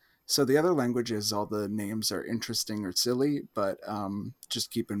languages. So the other languages, all the names are interesting or silly, but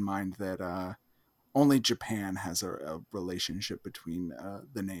just keep in mind that only Japan has a relationship between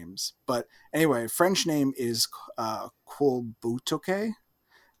the names. But anyway, French name is Kulbutoke.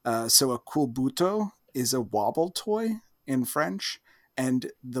 So a Kulbuto is a wobble toy in French,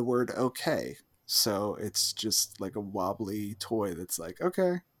 and the word okay. So it's just like a wobbly toy that's like,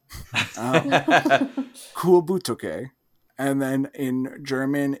 okay. Kulbutoke. And then in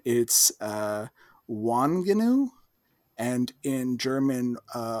German, it's Wangenu. And in German,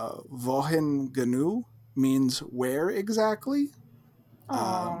 wohin genau means where exactly.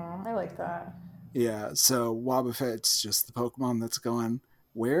 Oh, I like that. Yeah, so Wobbuffet's just the Pokemon that's going,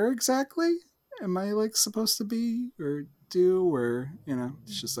 where exactly am I like supposed to be or do, or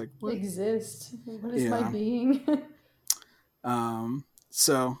it's just like what? Exist. What is my Yeah. being?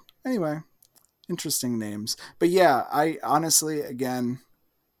 So anyway, interesting names. But yeah, I honestly, again,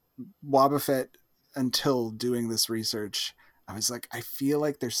 Wobbuffet, until doing this research, I was like, I feel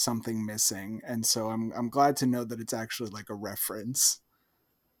like there's something missing, and so I'm glad to know that it's actually like a reference.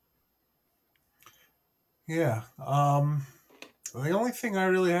 Yeah. The only thing I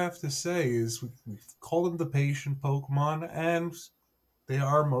really have to say is we call them the patient Pokemon, and they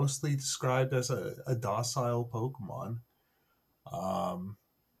are mostly described as a docile Pokemon. Um,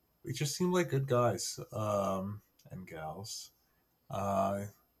 they just seem like good guys and gals. Uh,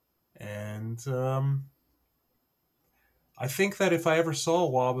 and I think that if I ever saw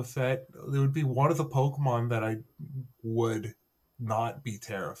a Wobbuffet, it would be one of the Pokemon that I would not be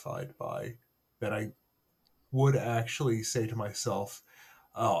terrified by. That I would actually say to myself,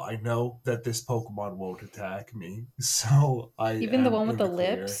 oh, I know that this Pokemon won't attack me, so I Even the am one with in the the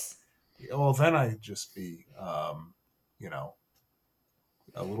clear. lips. Well, then I'd just be, you know,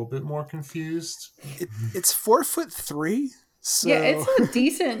 a little bit more confused. It's 4'3", Yeah, so it's a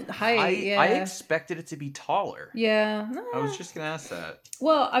decent height. I Yeah. expected it to be taller. Yeah. I was just gonna ask that.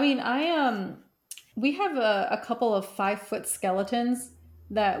 Well, I mean, we have a couple of 5-foot skeletons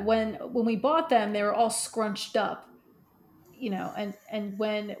that when we bought them, they were all scrunched up, and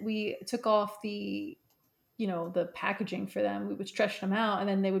when we took off the packaging for them, we would stretch them out, and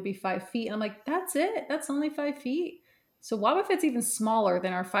then they would be 5 feet. And I'm like, that's it. That's only 5 feet. So Wobbuffet's even smaller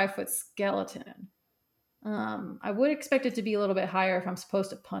than our 5-foot skeleton. I would expect it to be a little bit higher if I'm supposed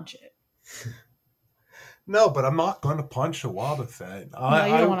to punch it. No, but I'm not going to punch a Wobbuffet. No,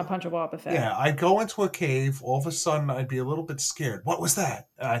 you don't want to punch a Wobbuffet. Yeah, I'd go into a cave. All of a sudden, I'd be a little bit scared. What was that?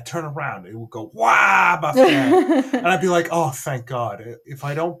 And I'd turn around. It would go, Wobbuffet. And I'd be like, oh, thank God. If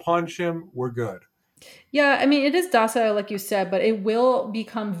I don't punch him, we're good. Yeah, I mean, it is docile, like you said, but it will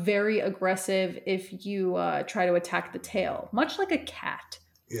become very aggressive if you try to attack the tail, much like a cat.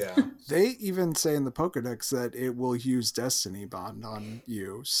 Yeah. They even say in the Pokedex that it will use Destiny Bond on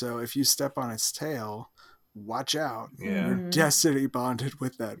you. So if you step on its tail, watch out. Yeah. You're Destiny Bonded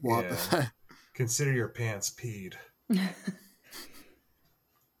with that Wobbuffet. Yeah. Consider your pants peed.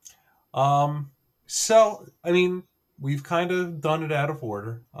 So, I mean, we've kind of done it out of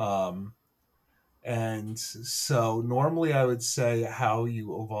order. And so normally I would say how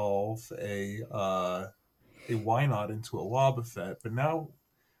you evolve a Wynaut into a Wobbuffet, but now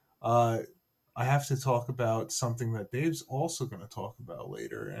I have to talk about something that Dave's also going to talk about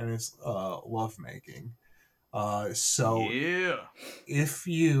later, and it's lovemaking. So Yeah. if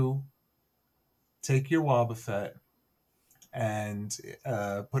you take your Wobbuffet and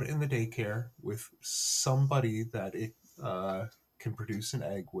put it in the daycare with somebody that it can produce an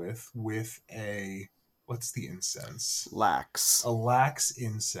egg with a, what's the incense? Lax. A lax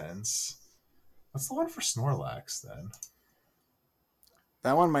incense. What's the one for Snorlax then?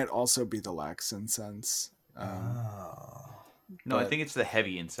 That one might also be the Lax incense. No, I think it's the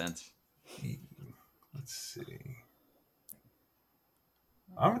heavy incense. Let's see.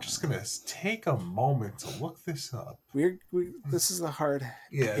 I'm just gonna take a moment to look this up. This is the hard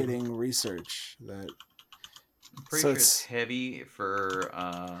hitting research that. I'm pretty sure it's heavy for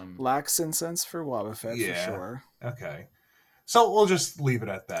Lax incense for Wobbuffet for sure. Okay, so we'll just leave it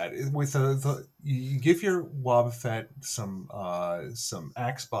at that. With you give your Wobbuffet some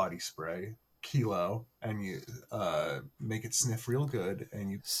Axe body spray, kilo, and you make it sniff real good,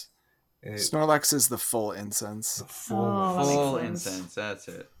 and you. Snorlax is the full incense. The full incense. That's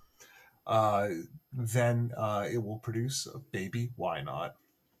it. Then it will produce a baby Wynaut.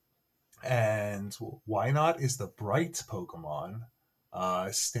 And Wynaut is the bright Pokemon,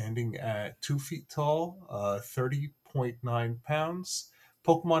 standing at 2 feet tall, 30.9 pounds.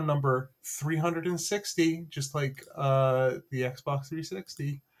 Pokemon number 360, just like the Xbox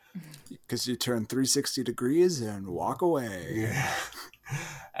 360. Because you turn 360 degrees and walk away. Yeah.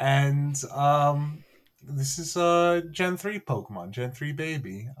 And this is Gen 3 Pokemon, Gen 3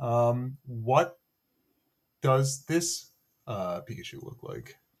 baby. What does this Pikachu look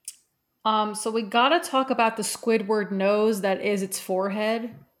like? So we gotta talk about the Squidward nose that is its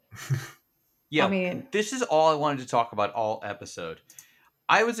forehead. Yeah, I mean, this is all I wanted to talk about all episode.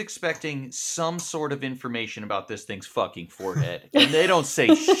 I was expecting some sort of information about this thing's fucking forehead, and they don't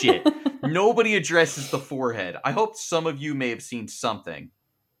say shit. Nobody addresses the forehead. I hope some of you may have seen something.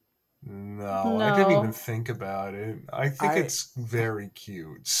 No, I didn't even think about it. I think it's very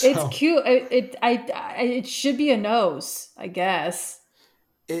cute. So. It's cute. It should be a nose, I guess.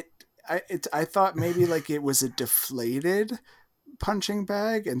 I thought maybe like it was a deflated punching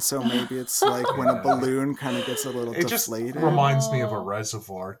bag, and so maybe it's like when a Yeah. balloon kind of gets a little It just deflated. reminds me of a Oh.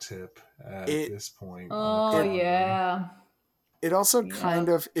 reservoir tip at It this point on the Oh, it condom. yeah. it also kind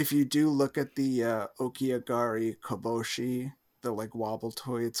Yep. of, if you do look at the Okiagari Koboshi, the like wobble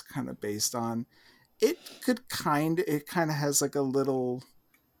toy it's kind of based on, it kind of has like a little,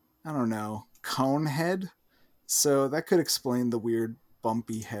 I don't know, cone head. So that could explain the weird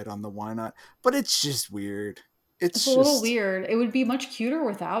bumpy head on the Why Not. But it's just weird. It's It's a little just weird. It would be much cuter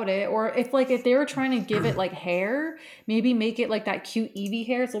without it. Or if they were trying to give it like hair, maybe make it like that cute Eevee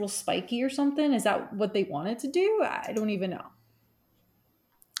hair. It's a little spiky or something. Is that what they wanted to do? I don't even know.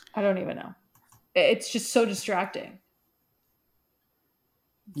 I don't even know. It's just so distracting.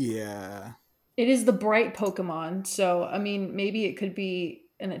 yeah. It is the bright Pokemon, so I mean, maybe it could be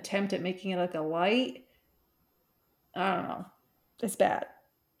an attempt at making it like a light. I don't know. It's bad.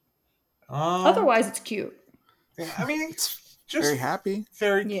 Um, Otherwise, it's cute. yeah, I mean, It's very just happy.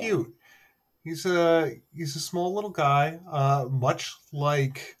 very Yeah. cute. He's a small little guy, much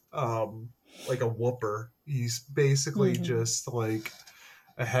like a whooper. He's basically Mhm. just like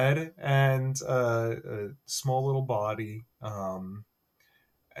a head and a small little body.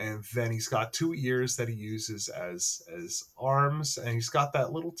 And then he's got two ears that he uses as arms, and he's got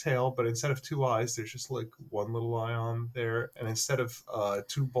that little tail, but instead of two eyes there's just like one little eye on there, and instead of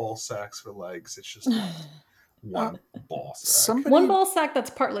two ball sacks for legs, it's just Uh, one ball sack. One somebody ball sack that's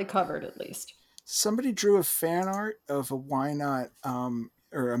partly covered, at least. somebody drew a fan art of a Why Not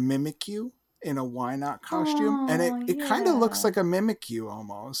or a Mimikyu in a Why Not costume, and Oh, it kind of looks yeah. like a Mimikyu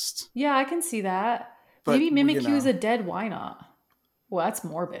almost. Yeah, I can see that. But Maybe you Mimikyu is know, a dead Why not? Well, that's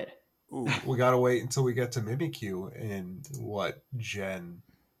morbid. ooh, We gotta wait until we get to Mimikyu in what, Gen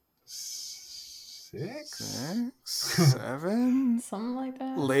 6? 6, 7 Something like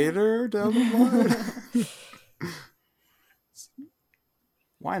later down the line. that.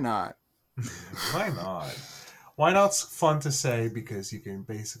 Why not? Why not? Why not's fun to say because you can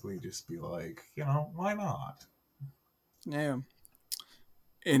basically just be like, why not? Yeah.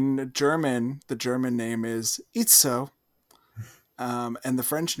 In German, the German name is Itzo, and the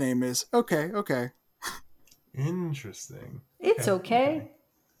French name is okay, okay. Interesting. It's Okay, okay. okay.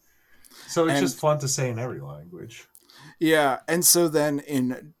 So it's just And fun to say in every language. yeah, and so then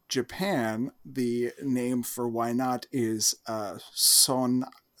in Japan, the name for why not is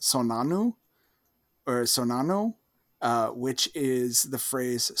sonanu or sonano, which is the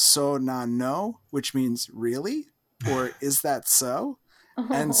phrase sonano, which means really, or is that so?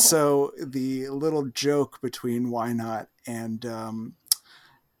 And Oh. so the little joke between why not and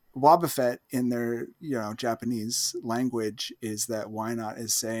Wobbuffet in their Japanese language is that why not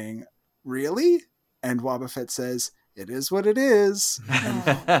is saying really, and Wobbuffet says it is what it is,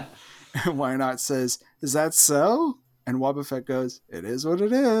 and Oh. why not says is that so, and Wobbuffet goes it is what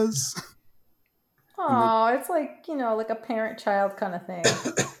it is, and they Oh, it's like, like a parent child kind of thing.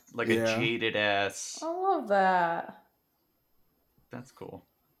 Like a yeah jaded ass. I love that. That's cool.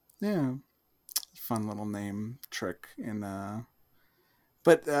 yeah fun little name trick in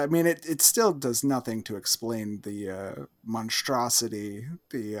but I mean, it still does nothing to explain the monstrosity,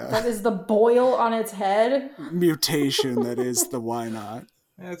 the That is the boil on its head. mutation that is the why not.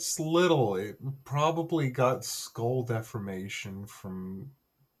 It's little. It probably got skull deformation from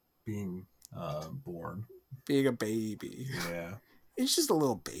being born. Being a baby. Yeah. It's just a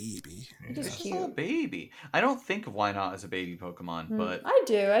little baby. It Yeah. is It's just a little cute. baby. I don't think of why not as a baby Pokemon, but I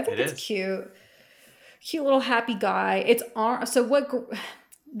do. I think it it's is. cute. Cute little happy guy. It's so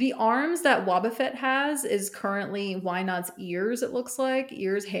the arms that Wobbuffet has is currently Why Not's ears, it looks like.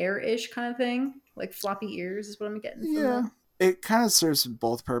 Ears, hair-ish kind of thing. Like floppy ears is what I'm getting from Yeah. them. It kind of serves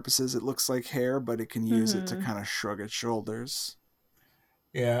both purposes. It looks like hair, but it can use it to Mm-hmm. kind of shrug its shoulders.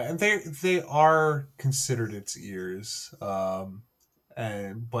 Yeah, and they are considered its ears,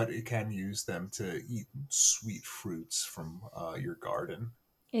 but it can use them to eat sweet fruits from your garden.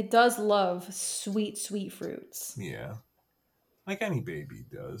 It does love sweet, sweet fruits. Yeah, like any baby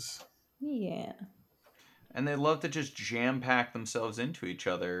does. Yeah. And they love to just jam pack themselves into each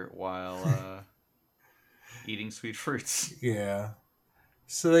other while eating sweet fruits. Yeah.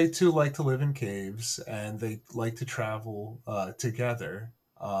 So they too like to live in caves, and they like to travel together.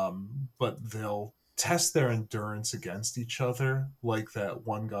 But they'll test their endurance against each other, like that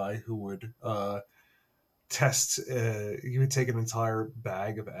one guy who would test. He would take an entire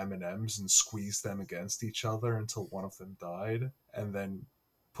bag of M&Ms and squeeze them against each other until one of them died, and then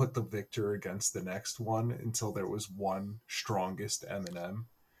put the victor against the next one until there was one strongest M&M.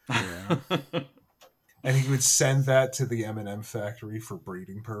 Yeah. and he would send that to the M&M factory for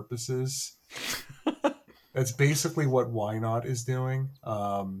breeding purposes. That's basically what Wynaut is doing.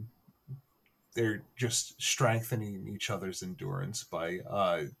 They're just strengthening each other's endurance by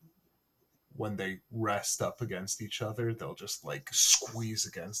when they rest up against each other, they'll just like squeeze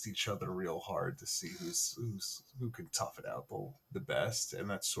against each other real hard to see who can tough it out the best, and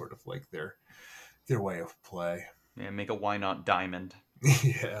that's sort of like their way of play. Yeah, make a why not diamond.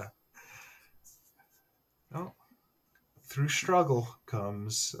 Yeah. Oh, through struggle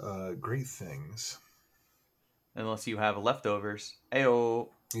comes great things. Unless you have leftovers. Ayo.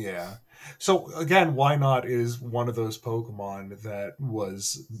 Yeah. So again, Wynaut is one of those Pokemon that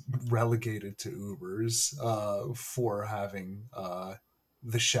was relegated to Ubers for having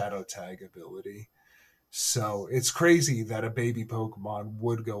the Shadow Tag ability. So it's crazy that a baby Pokemon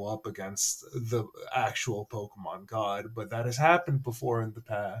would go up against the actual Pokemon God, but that has happened before in the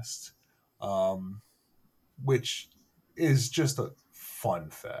past, which is just a fun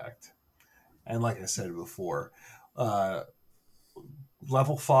fact. And like I said before,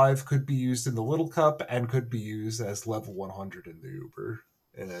 level 5 could be used in the Little Cup and could be used as level 100 in the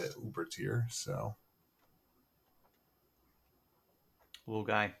Uber tier. So, Little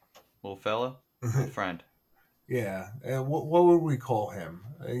guy. Little fella. Little friend. yeah. What would we call him?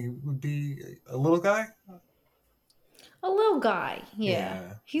 He would be a little guy? A little guy, yeah.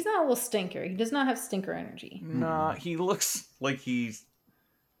 Yeah. He's not a little stinker. He does not have stinker energy. Nah, he looks like he's...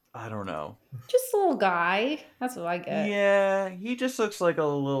 I don't know. Just a little guy. That's what I get. Yeah, he just looks like a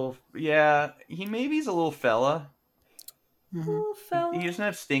little... Yeah, he's a little fella. Little fella. He doesn't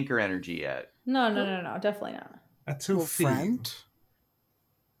have stinker energy yet. No, definitely not. At 2 Little feet. friend.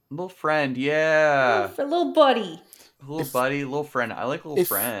 Little friend, yeah. Little buddy. Little buddy, little friend. I like little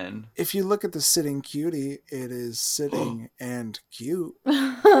friend. If you look at the sitting cutie, it is sitting and cute.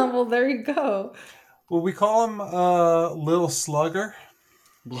 Well, there you go. Will we call him Little Slugger?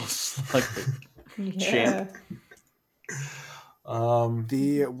 Little slugger. Yeah. Champ.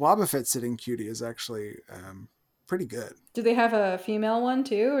 The Wobbuffet sitting cutie is actually pretty good. Do they have a female one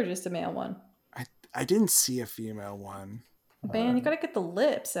too, or just a male one? I didn't see a female one. Man, you gotta get the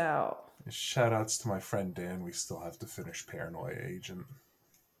lips out. Shout outs to my friend Dan. We still have to finish Paranoia Agent.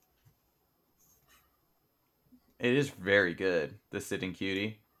 It is very good, the sitting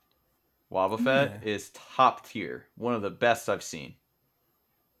cutie. Wobbuffet is top tier. One of the best I've seen.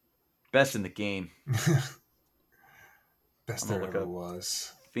 Best in the game. Best there ever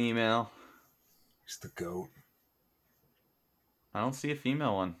was. Female. He's the GOAT. I don't see a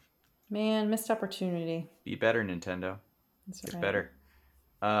female one. Man, missed opportunity. Be better, Nintendo. That's Get right. better.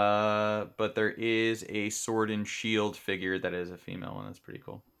 But there is a Sword and Shield figure that is a female one. That's pretty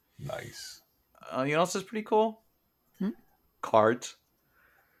cool. Nice. You know what else is pretty cool? Cards.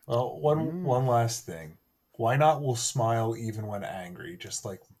 Well, one last thing. Wynaut will smile even when angry, just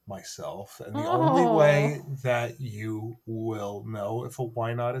like myself. And the only way that you will know if a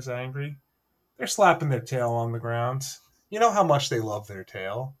Wynaut is angry, they're slapping their tail on the ground. You know how much they love their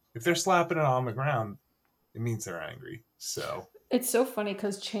tail. If they're slapping it on the ground, it means they're angry. So It's so funny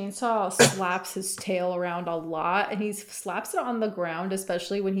because Chainsaw slaps his tail around a lot, and he slaps it on the ground,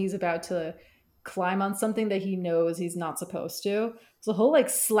 especially when he's about to climb on something that he knows he's not supposed to. So he'll like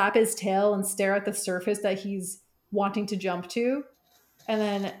slap his tail and stare at the surface that he's wanting to jump to. And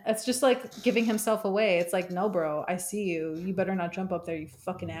then it's just like giving himself away. It's like, no, bro, I see you. You better not jump up there, you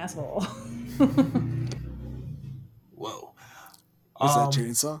fucking asshole. whoa. Was that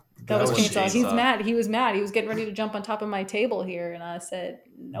Chainsaw? That was Chainsaw. Chainsaw. He's mad. He was mad. He was getting ready to jump on top of my table here, and I said,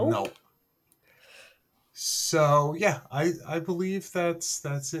 nope. So yeah, I believe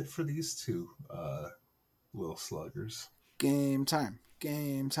that's it for these two little sluggers. Game time.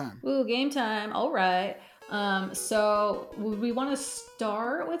 Game time. Ooh, game time. All right. So would we want to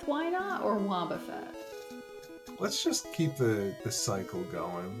start with Wynaut or Wobbuffet? Let's just keep the cycle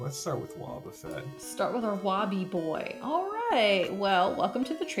going. Let's start with Wobbuffet. Start with our Wobby boy. All right. Well, welcome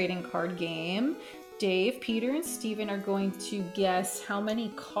to the trading card game. Dave, Peter, and Steven are going to guess how many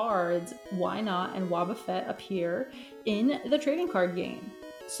cards Wynaut and Wobbuffet appear in the trading card game.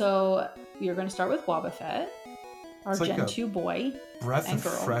 So you're going to start with Wobbuffet, our It's like Gen a 2 boy. Breath and of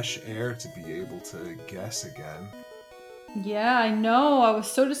girl. fresh air to be able to guess again. Yeah, I know. I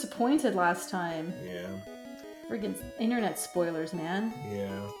was so disappointed last time. Yeah. Friggin' internet spoilers, man.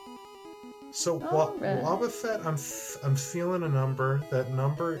 Yeah. So Alright. Wobbuffet, I'm feeling a number. That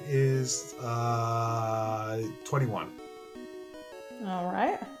number is 21. All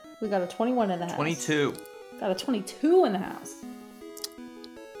right. We got a 21 in the house. 22. Got a 22 in the house.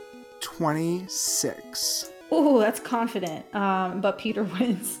 26. Oh, that's confident. But Peter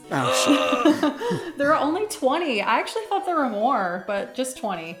wins. Oh, shit. There are only 20. I actually thought there were more, but just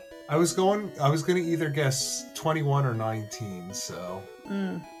 20. I was gonna either guess 21 or 19, so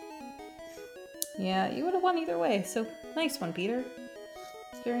Yeah, you would have won either way. So nice one, Peter.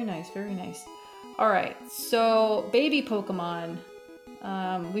 Very nice, very nice. All right, so baby Pokemon.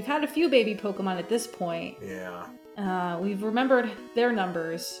 We've had a few baby Pokemon at this point. yeah. We've remembered their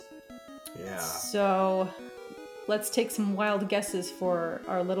numbers. Yeah. So let's take some wild guesses for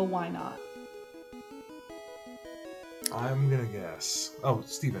our little Wynaut. I'm gonna guess. Oh,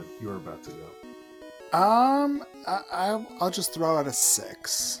 Steven, you were about to go. I'll just throw out a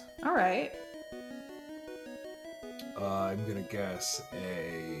 6. All right. I'm gonna guess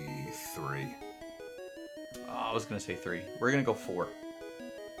a 3. I was gonna say 3. We're gonna go 4.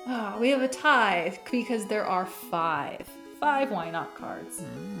 Ah, we have a tie because there are 5. 5 Wynaut cards.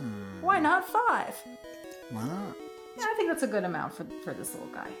 Why not 5? Why not? Yeah, I think that's a good amount for this little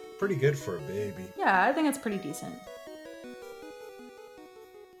guy. Pretty good for a baby. Yeah, I think it's pretty decent.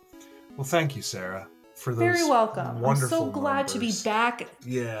 Well, thank you, Sarah, for those Very welcome. I'm so wonderful glad to be numbers. back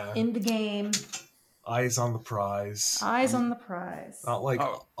Yeah. in the game. Eyes on the prize. Eyes on the prize. Not like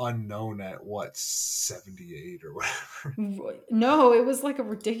Oh. unknown at what, 78 or whatever. No, it was like a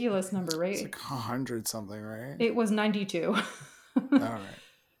ridiculous number, right? It's like 100 something, right? It was 92. All right.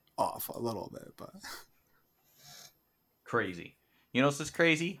 Off a little bit, but Crazy. You know what's this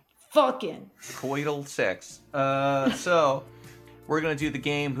crazy? Fucking. Coital sex. So we're gonna do the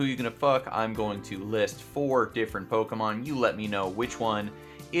game Who You Gonna Fuck. I'm going to list 4 different Pokemon. You let me know which one,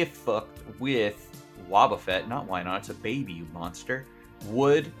 if fucked with Wobbuffet, not why not, it's a baby, you monster,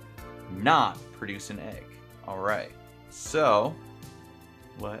 would not produce an egg. Alright. So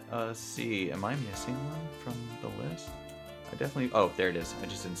let us see. Am I missing one from the list? I definitely oh, there it is. I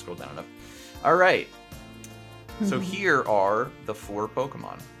just didn't scroll down enough. Alright. So here are the 4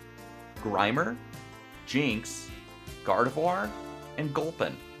 Pokemon. Grimer, Jinx, Gardevoir, and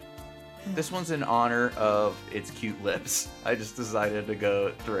Gulpin. This one's in honor of its cute lips. I just decided to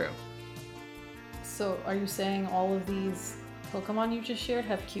go through. So, are you saying all of these Pokemon you just shared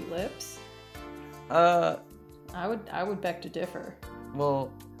have cute lips? Uh, I would beg to differ.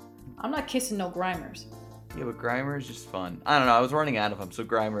 well, I'm not kissing no Grimers. yeah, but Grimer is just fun. I don't know, I was running out of them, so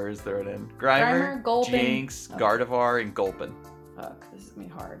Grimer is thrown in. Grimer, Gulpin. Jinx, Okay. Gardevoir, and Gulpin. Fuck, this is gonna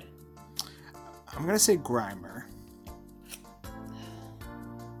be hard. I'm gonna say Grimer.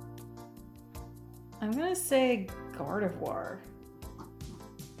 I'm gonna say Gardevoir.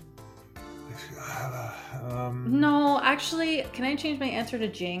 No, actually, can I change my answer to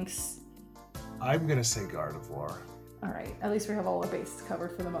Jinx? I'm gonna say Gardevoir. All right, at least we have all our bases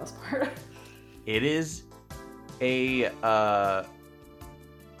covered for the most part. It is a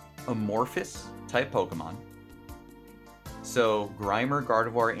amorphous type Pokemon. So Grimer,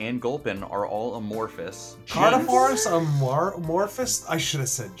 Gardevoir, and Gulpin are all amorphous. Gardevoir's amorphous? I should have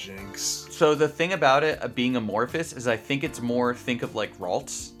said Jinx. So the thing about it being amorphous is I think it's more, think of like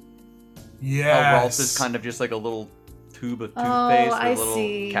Ralts. Yes. Ralts is kind of just like a little tube of toothpaste with I a little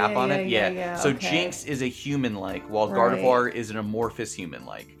see. cap Yeah, on it. yeah, So okay. Jinx is a human-like, while Right. Gardevoir is an amorphous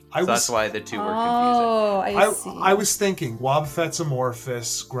human-like. So that's why the two were confusing. Oh, I see. I was thinking Wobbuffet's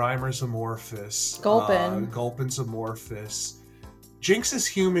amorphous, Grimer's amorphous, Gulpin. Gulpin's amorphous. Jinx is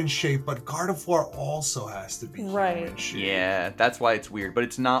human shaped, but Gardevoir also has to be Right. human shaped. Yeah, that's why it's weird, but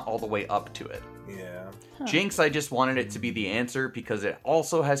it's not all the way up to it. Yeah. Huh. Jinx, I just wanted it to be the answer because it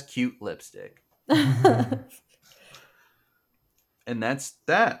also has cute lipstick. And that's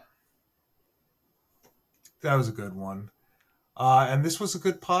that. That was a good one. And this was a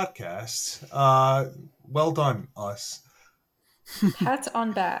good podcast. Well done, us. Pats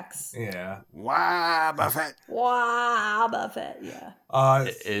on backs. Yeah. Wow, Buffett. Wow, Buffett. Yeah.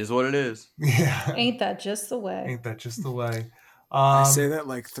 It is what it is. Yeah. Ain't that just the way? Ain't that just the way? I say that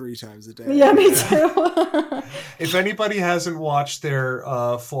like 3 times a day. Yeah, me too. If anybody hasn't watched their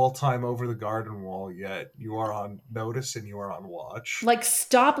Fall Time Over the Garden Wall yet, you are on notice and you are on watch. Like,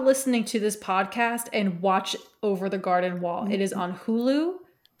 stop listening to this podcast and watch Over the Garden Wall. It is on Hulu.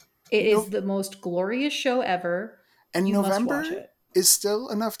 It is the most glorious show ever. And You must November watch it. is still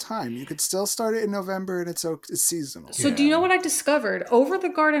enough time. You could still start it in November, and it's seasonal. So do you know what I discovered? Over the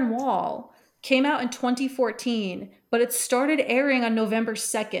Garden Wall came out in 2014, but it started airing on November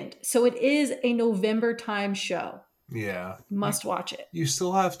 2nd. So it is a November time show. Yeah. Must watch it. You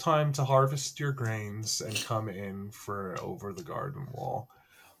still have time to harvest your grains and come in for Over the Garden Wall.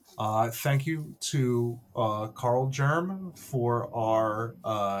 Thank you to Carl Germ for our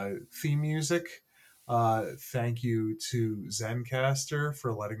theme music. Thank you to Zencaster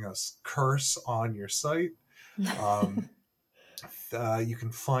for letting us curse on your site. You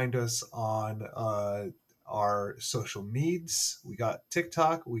can find us on our social medias. We got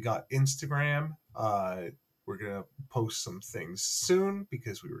TikTok, we got Instagram. We're gonna post some things soon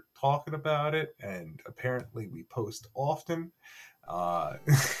because we were talking about it, and apparently we post often. Uh,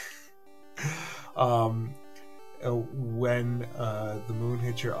 when the moon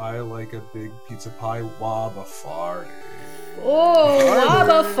hits your eye like a big pizza pie, wobba farted. Oh,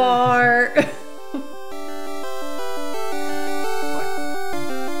 wobba fart.